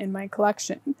sulcata in my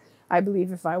collection. I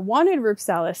believe if I wanted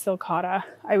Rhipsalis sulcata,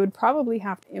 I would probably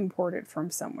have to import it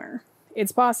from somewhere.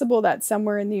 It's possible that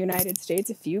somewhere in the United States,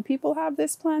 a few people have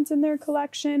this plant in their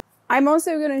collection. I'm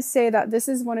also going to say that this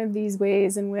is one of these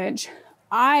ways in which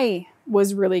I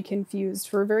was really confused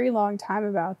for a very long time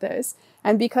about this.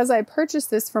 And because I purchased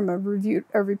this from a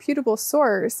reputable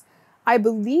source, I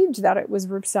believed that it was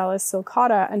Rhipsalis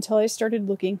sulcata until I started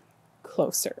looking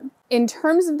closer. In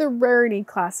terms of the rarity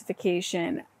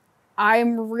classification,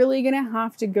 I'm really going to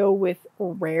have to go with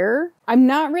rare. I'm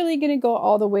not really going to go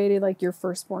all the way to like your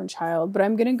firstborn child, but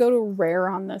I'm going to go to rare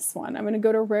on this one. I'm going to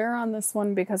go to rare on this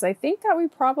one because I think that we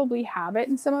probably have it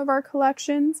in some of our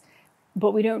collections,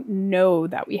 but we don't know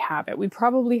that we have it. We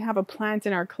probably have a plant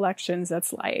in our collections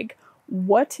that's like,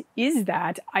 what is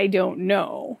that? I don't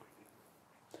know.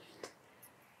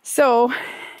 So,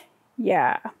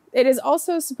 yeah. It is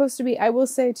also supposed to be, I will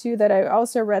say too, that I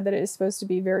also read that it is supposed to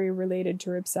be very related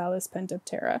to Rhipsalis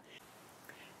pentaptera.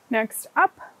 Next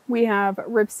up, we have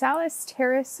Rhipsalis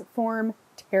terris-form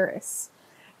terris.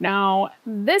 Now,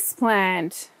 this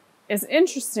plant is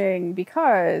interesting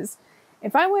because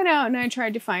if I went out and I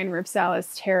tried to find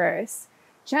Rhipsalis terris,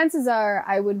 chances are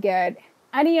I would get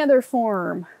any other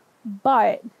form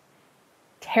but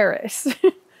terris.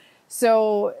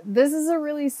 So this is a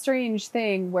really strange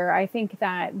thing where I think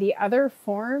that the other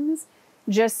forms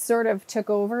just sort of took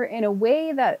over in a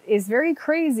way that is very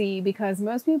crazy because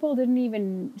most people didn't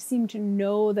even seem to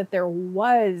know that there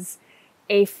was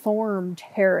a form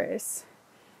terris.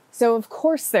 So of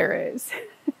course there is.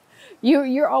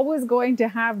 You're always going to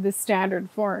have the standard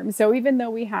form. So even though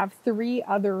we have 3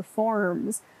 other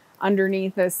forms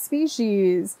underneath this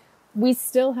species, we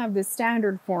still have the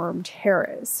standard form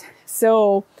terris.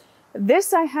 So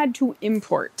this I had to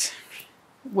import,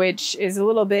 which is a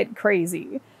little bit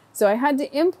crazy. So I had to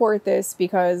import this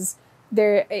because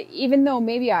there, even though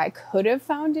maybe I could have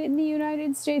found it in the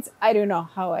United States, I don't know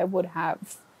how I would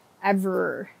have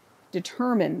ever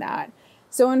determined that.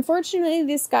 So unfortunately,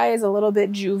 this guy is a little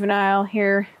bit juvenile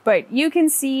here, but you can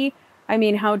see, I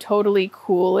mean, how totally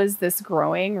cool is this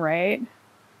growing, right?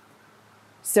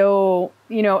 So,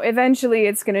 you know, eventually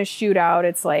it's going to shoot out.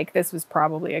 It's like, this was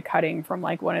probably a cutting from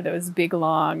like one of those big,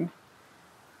 long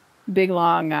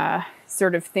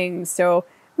sort of things. So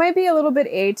might be a little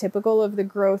bit atypical of the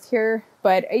growth here,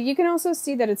 but you can also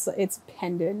see that it's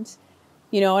pendant,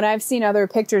 you know, and I've seen other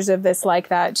pictures of this like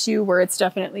that too, where it's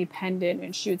definitely pendant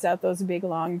and shoots out those big,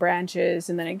 long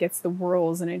branches, and then it gets the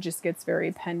whorls and it just gets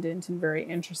very pendant and very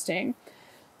interesting.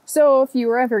 So if you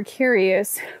were ever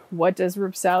curious, what does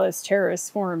Rhipsalis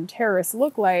terris-form terris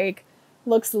look like?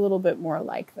 Looks a little bit more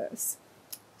like this.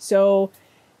 So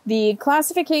the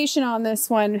classification on this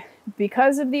one,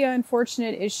 because of the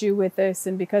unfortunate issue with this,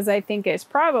 and because I think it's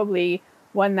probably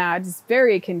one that's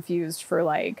very confused for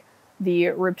like the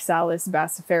Rhipsalis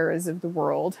bassiferas of the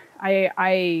world,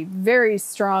 I very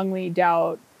strongly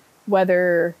doubt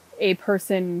whether a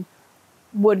person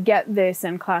would get this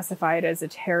and classify it as a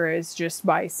terris just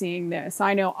by seeing this.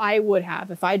 I know I would have.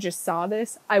 If I just saw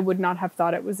this, I would not have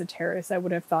thought it was a terris. I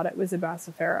would have thought it was a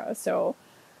bassifera. So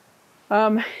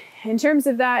in terms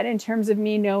of that, in terms of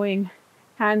me knowing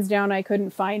hands down I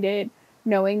couldn't find it,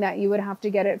 knowing that you would have to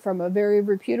get it from a very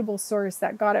reputable source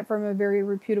that got it from a very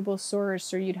reputable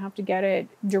source, or you'd have to get it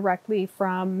directly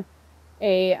from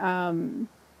a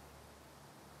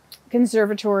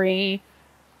conservatory.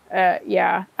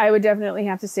 Yeah, I would definitely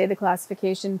have to say the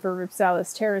classification for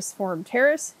Rhipsalis terris-form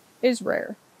terris is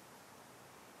rare.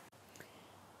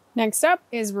 Next up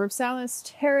is Rhipsalis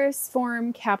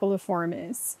terris-form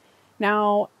capilliformis.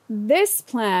 Now, this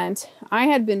plant, I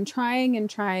had been trying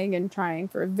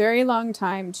for a very long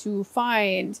time to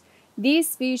find these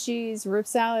species,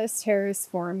 Rhipsalis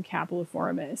terris-form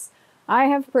capilliformis. I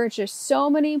have purchased so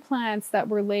many plants that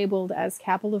were labeled as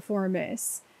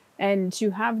capilliformis, and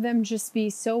to have them just be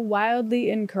so wildly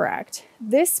incorrect.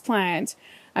 This plant,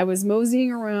 I was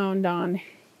moseying around on,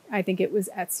 I think it was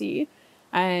Etsy,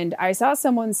 and I saw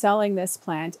someone selling this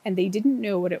plant and they didn't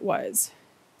know what it was.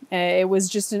 It was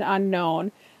just an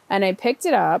unknown. And I picked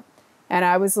it up and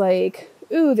I was like,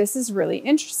 ooh, this is really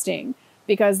interesting,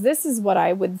 because this is what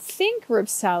I would think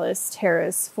Rhipsalis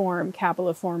terris-form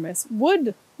capilliformis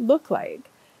would look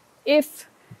like if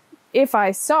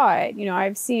I saw it. You know,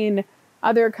 I've seen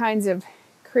other kinds of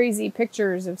crazy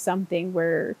pictures of something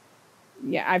where,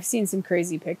 yeah, I've seen some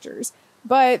crazy pictures.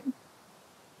 But,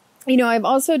 you know, I've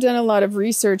also done a lot of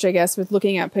research, I guess, with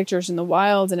looking at pictures in the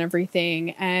wild and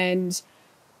everything. And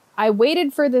I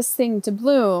waited for this thing to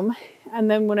bloom. And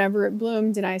then whenever it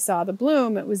bloomed and I saw the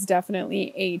bloom, it was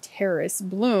definitely a terrace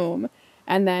bloom.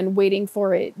 And then waiting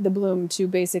for the bloom to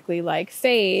basically like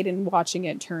fade and watching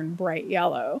it turn bright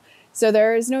yellow. So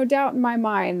there is no doubt in my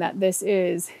mind that this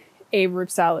is a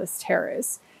Rhipsalis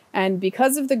terrace. And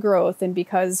because of the growth and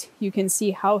because you can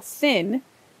see how thin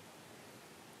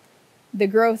the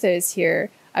growth is here,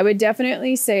 I would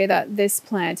definitely say that this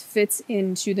plant fits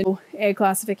into the A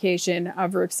classification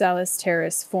of Rhipsalis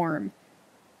terrace form,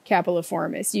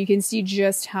 Capilliformis. You can see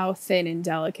just how thin and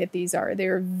delicate these are.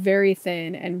 They're very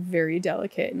thin and very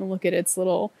delicate. And look at its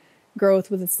little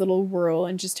growth with its little whorl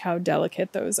and just how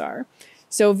delicate those are.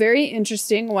 So very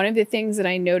interesting. One of the things that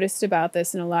I noticed about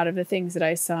this and a lot of the things that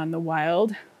I saw in the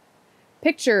wild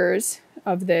pictures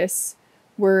of this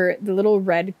were the little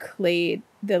red clay,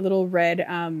 the little red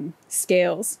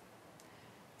scales.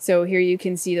 So here you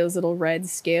can see those little red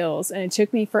scales. And it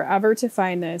took me forever to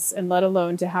find this, and let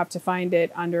alone to have to find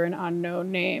it under an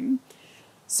unknown name.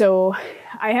 So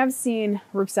I have seen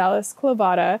Rhipsalis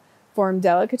clavata form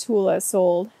delicatula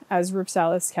sold as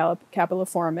Rhipsalis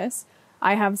capilliformis.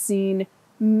 I have seen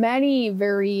many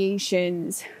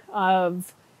variations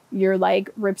of your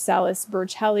like Rhipsalis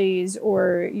burchellis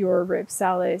or your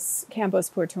Rhipsalis campos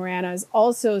portuanas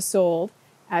also sold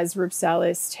as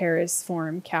Rhipsalis terrace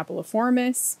form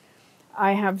capilliformis.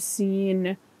 I have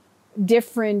seen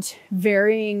different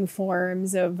varying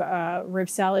forms of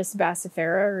Rhipsalis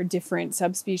bassifera or different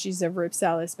subspecies of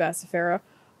Rhipsalis bassifera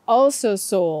also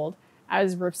sold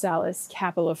as Rhipsalis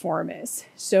capilliformis.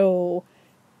 So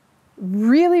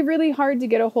really, really hard to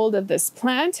get a hold of this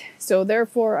plant. So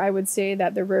therefore, I would say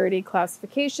that the rarity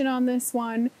classification on this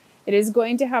one, it is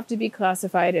going to have to be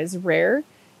classified as rare,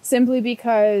 simply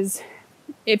because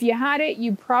if you had it,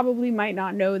 you probably might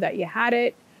not know that you had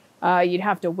it. You'd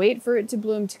have to wait for it to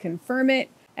bloom to confirm it.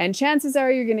 And chances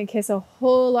are you're going to kiss a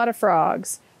whole lot of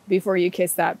frogs before you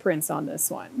kiss that prince on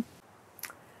this one.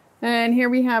 And here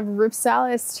we have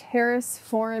Rhipsalis terrace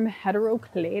form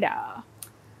heteroclada.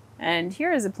 And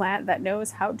here is a plant that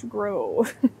knows how to grow.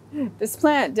 This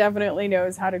plant definitely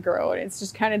knows how to grow. And it's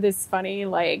just kind of this funny,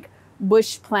 like,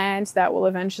 bush plant that will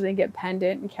eventually get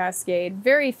pendant and cascade.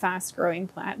 Very fast growing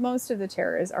plant. Most of the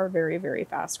terras are very, very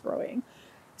fast growing.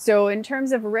 So in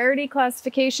terms of rarity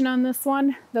classification on this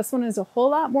one is a whole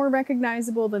lot more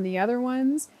recognizable than the other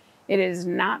ones. It is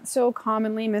not so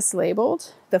commonly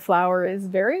mislabeled. The flower is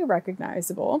very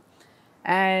recognizable.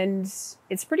 And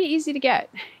it's pretty easy to get.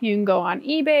 You can go on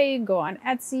eBay, go on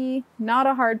Etsy, not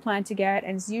a hard plant to get,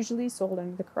 and it's usually sold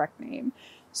under the correct name.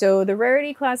 So the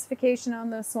rarity classification on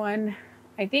this one,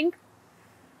 I think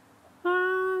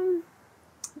we'll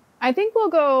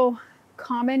go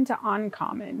common to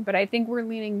uncommon, but I think we're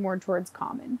leaning more towards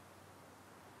common.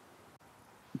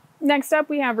 Next up,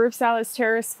 we have Rhipsalis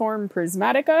terrace form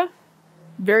prismatica.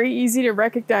 Very easy to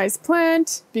recognize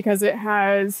plant because it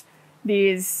has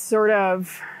these sort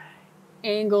of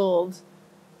angled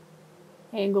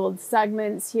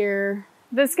segments here.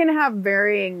 This can have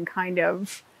varying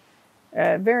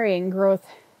growth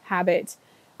habit.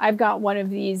 I've got one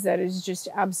of these that is just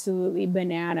absolutely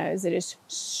bananas. It is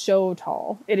so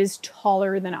tall. It is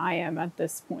taller than I am at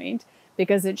this point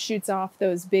because it shoots off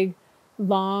those big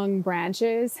long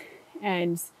branches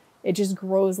and it just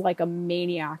grows like a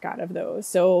maniac out of those.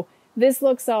 So this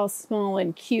looks all small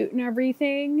and cute and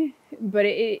everything, but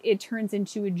it turns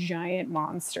into a giant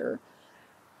monster.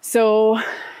 So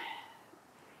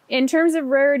in terms of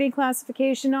rarity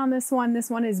classification on this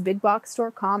one is big box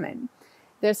store common.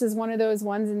 This is one of those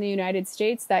ones in the United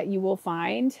States that you will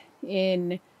find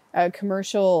in a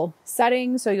commercial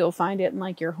setting. So you'll find it in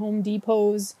like your Home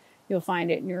Depots, you'll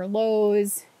find it in your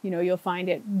Lowe's, you'll find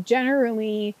it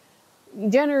generally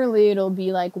it'll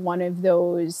be like one of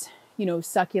those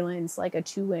succulents, like a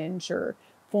 2-inch or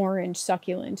 4-inch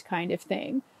succulent kind of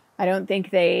thing. I don't think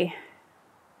they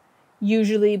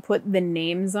usually put the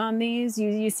names on these.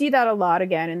 You see that a lot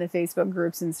again in the Facebook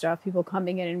groups and stuff, people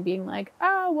coming in and being like,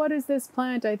 oh, what is this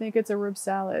plant? I think it's a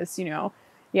Rhipsalis,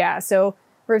 Yeah, so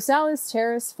Rhipsalis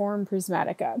terrace form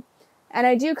prismatica. And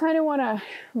I do kind of want to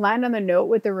land on the note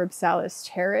with the Rhipsalis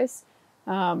terrace,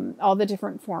 all the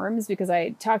different forms, because I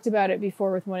talked about it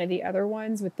before with one of the other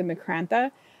ones with the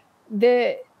Macrantha.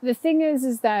 The thing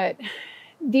is that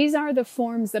these are the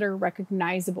forms that are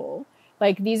recognizable.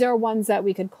 Like these are ones that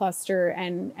we could cluster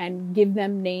and give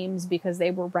them names because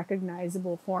they were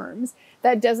recognizable forms.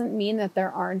 That doesn't mean that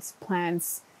there aren't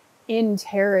plants in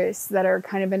terrace that are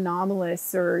kind of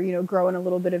anomalous or, you know, grow in a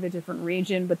little bit of a different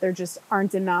region, but there just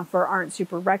aren't enough or aren't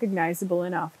super recognizable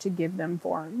enough to give them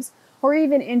forms, or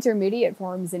even intermediate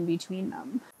forms in between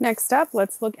them. Next up,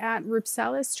 let's look at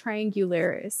Rhipsalis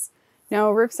triangularis.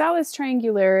 Now, Rhipsalis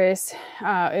triangularis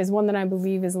is one that I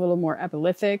believe is a little more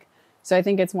epiphytic. So I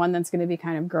think it's one that's going to be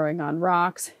kind of growing on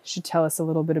rocks. Should tell us a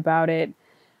little bit about it.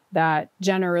 That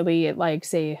generally it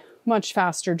likes a much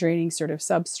faster draining sort of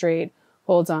substrate,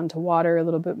 holds on to water a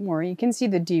little bit more. You can see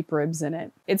the deep ribs in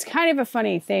it. It's kind of a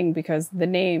funny thing because the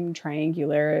name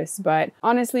triangularis, but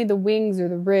honestly the wings or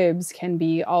the ribs can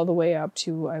be all the way up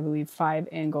to, I believe, 5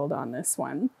 angled on this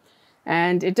one.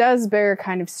 And it does bear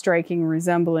kind of striking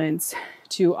resemblance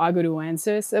to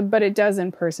Aguduensis, but it does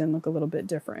in person look a little bit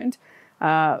different.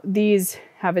 These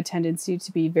have a tendency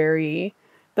to be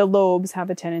the lobes have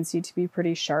a tendency to be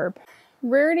pretty sharp.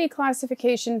 Rarity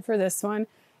classification for this one,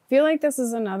 I feel like this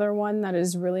is another one that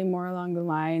is really more along the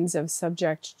lines of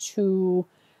subject to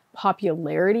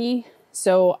popularity.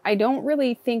 So I don't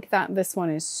really think that this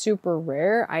one is super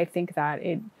rare. I think that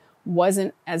it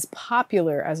wasn't as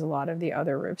popular as a lot of the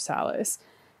other Rhipsalis.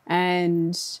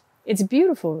 And it's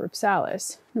beautiful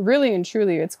Rhipsalis. Really and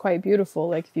truly, it's quite beautiful.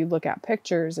 Like if you look at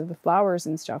pictures of the flowers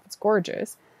and stuff, it's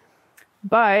gorgeous.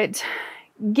 But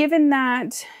given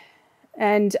that,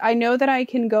 and I know that I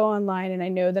can go online and I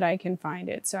know that I can find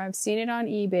it. So I've seen it on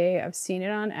eBay. I've seen it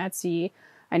on Etsy.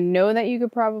 I know that you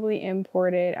could probably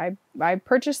import it. I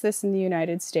purchased this in the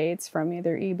United States from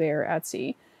either eBay or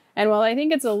Etsy. And while I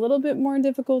think it's a little bit more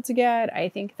difficult to get, I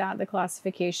think that the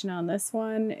classification on this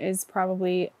one is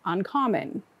probably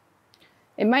uncommon.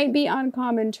 It might be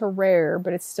uncommon to rare,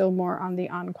 but it's still more on the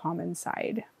uncommon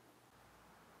side.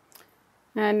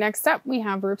 And next up, we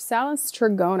have Rhipsalis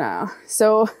trigona.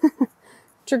 So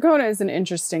trigona is an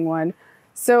interesting one.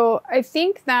 So I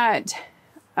think that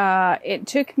it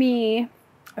took me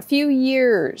a few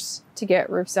years to get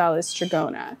Rhipsalis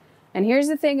trigona. And here's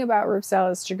the thing about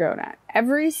Rhipsalis trigona.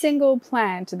 Every single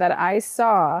plant that I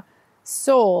saw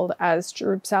sold as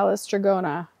Rhipsalis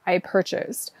trigona, I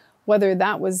purchased, whether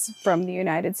that was from the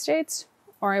United States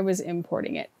or I was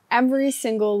importing it. Every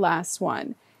single last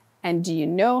one. And do you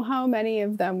know how many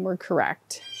of them were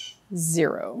correct?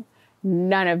 0.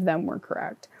 None of them were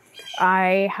correct.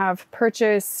 I have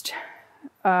purchased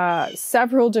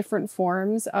several different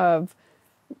forms of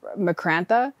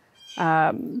Macrantha,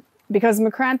 because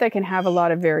Macrantha can have a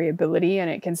lot of variability and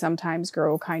it can sometimes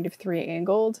grow kind of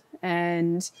 3-angled.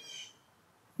 And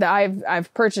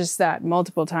I've purchased that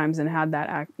multiple times and had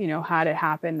that, had it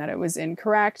happen that it was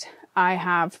incorrect. I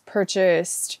have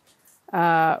purchased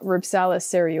Rhipsalis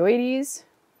serioides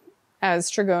as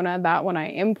trigona. That one I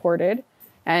imported.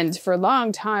 And for a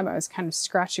long time, I was kind of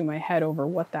scratching my head over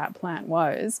what that plant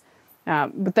was.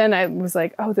 But then I was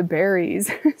like, oh, the berries.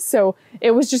 So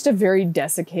it was just a very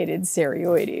desiccated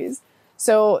serioides.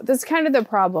 So that's kind of the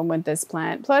problem with this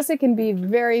plant. Plus, it can be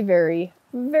very, very,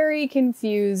 very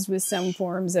confused with some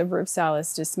forms of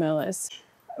Rhipsalis dismilis,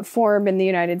 form in the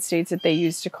United States that they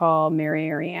used to call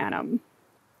Mariarianum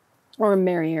or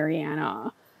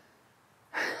Mariariana.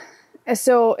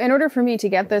 So in order for me to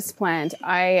get this plant,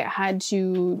 I had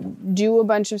to do a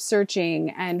bunch of searching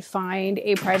and find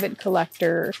a private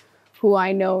collector who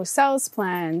I know sells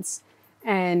plants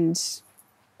and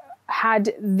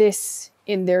had this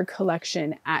in their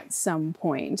collection at some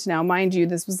point. Now, mind you,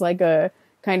 this was like a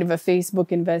kind of a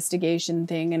Facebook investigation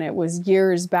thing, and it was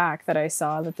years back that I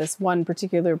saw that this one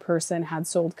particular person had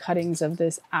sold cuttings of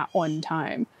this at one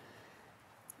time.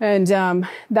 And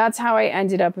that's how I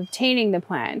ended up obtaining the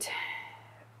plant.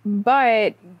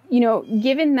 But,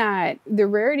 given that the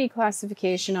rarity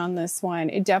classification on this one,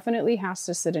 it definitely has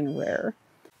to sit in rare.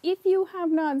 If you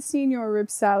have not seen your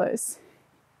Rhipsalis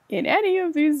in any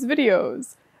of these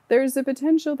videos, there's a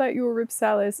potential that your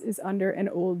Rhipsalis is under an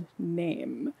old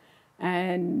name.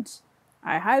 And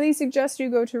I highly suggest you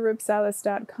go to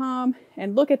rhipsalis.com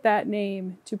and look at that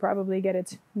name to probably get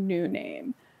its new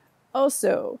name.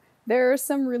 Also, there are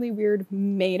some really weird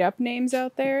made-up names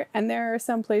out there, and there are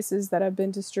some places that have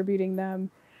been distributing them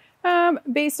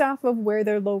based off of where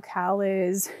their locale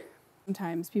is.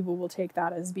 Sometimes people will take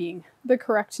that as being the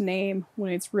correct name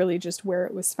when it's really just where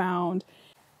it was found.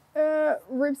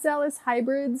 Rhipsalis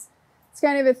hybrids, it's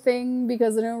kind of a thing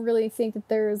because I don't really think that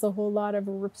there is a whole lot of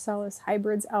Rhipsalis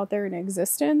hybrids out there in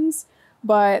existence.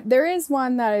 But there is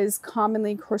one that is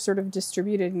commonly sort of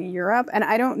distributed in Europe, and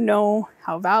I don't know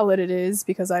how valid it is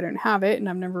because I don't have it and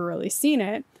I've never really seen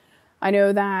it. I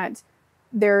know that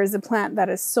there is a plant that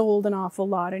is sold an awful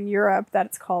lot in Europe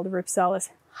that's called Rhipsalis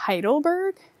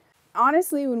Heidelberg.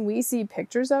 Honestly, when we see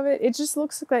pictures of it, it just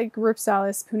looks like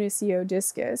Rhipsalis punicio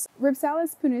discus.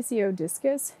 Rhipsalis punicio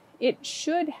discus, it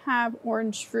should have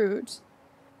orange fruit,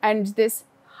 and this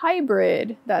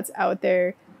hybrid that's out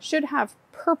there should have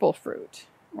purple fruit,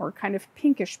 or kind of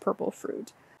pinkish purple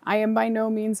fruit. I am by no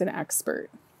means an expert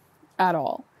at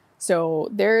all. So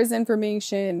there is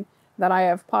information that I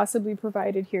have possibly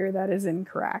provided here that is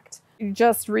incorrect.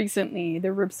 Just recently, the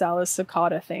Rhipsalis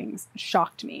sulcata things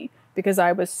shocked me because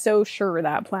I was so sure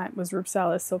that plant was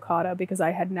Rhipsalis sulcata because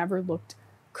I had never looked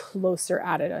closer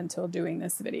at it until doing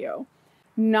this video.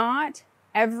 Not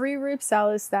every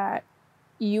Rhipsalis that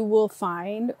you will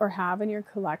find or have in your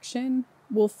collection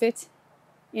will fit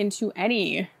into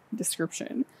any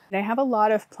description. And I have a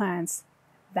lot of plants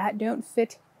that don't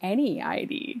fit any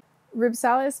ID.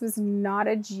 Rhipsalis was not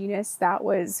a genus that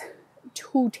was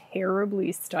too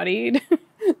terribly studied.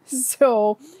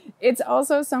 So it's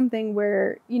also something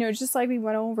where, you know, just like we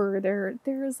went over,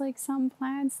 there's like some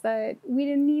plants that we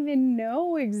didn't even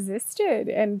know existed.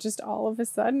 And just all of a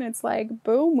sudden it's like,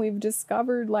 boom, we've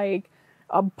discovered like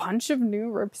a bunch of new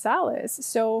Rhipsalis.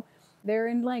 So they're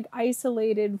in like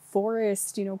isolated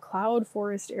forest, you know, cloud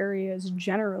forest areas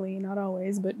generally, not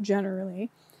always, but generally.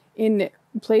 In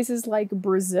places like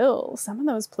Brazil, some of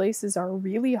those places are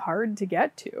really hard to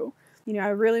get to. You know, I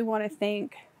really want to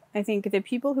thank, I think, the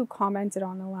people who commented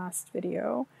on the last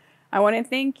video. I want to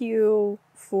thank you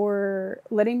for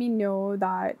letting me know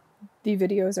that the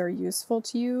videos are useful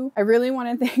to you. I really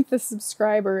want to thank the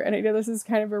subscriber, and I know this is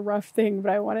kind of a rough thing,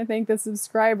 but I want to thank the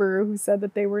subscriber who said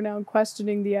that they were now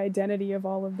questioning the identity of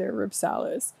all of their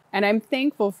Rhipsalis. And I'm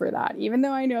thankful for that, even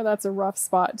though I know that's a rough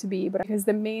spot to be, but because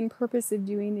the main purpose of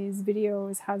doing these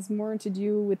videos has more to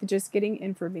do with just getting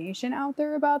information out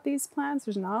there about these plants.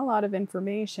 There's not a lot of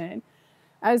information,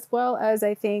 as well as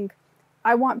I think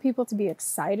I want people to be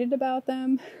excited about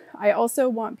them. I also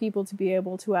want people to be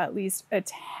able to at least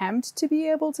attempt to be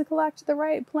able to collect the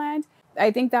right plant. I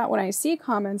think that when I see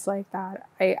comments like that,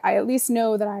 I at least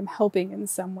know that I'm helping in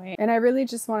some way. And I really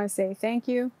just want to say thank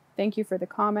you. Thank you for the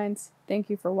comments. Thank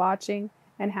you for watching,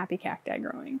 and happy cacti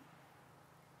growing.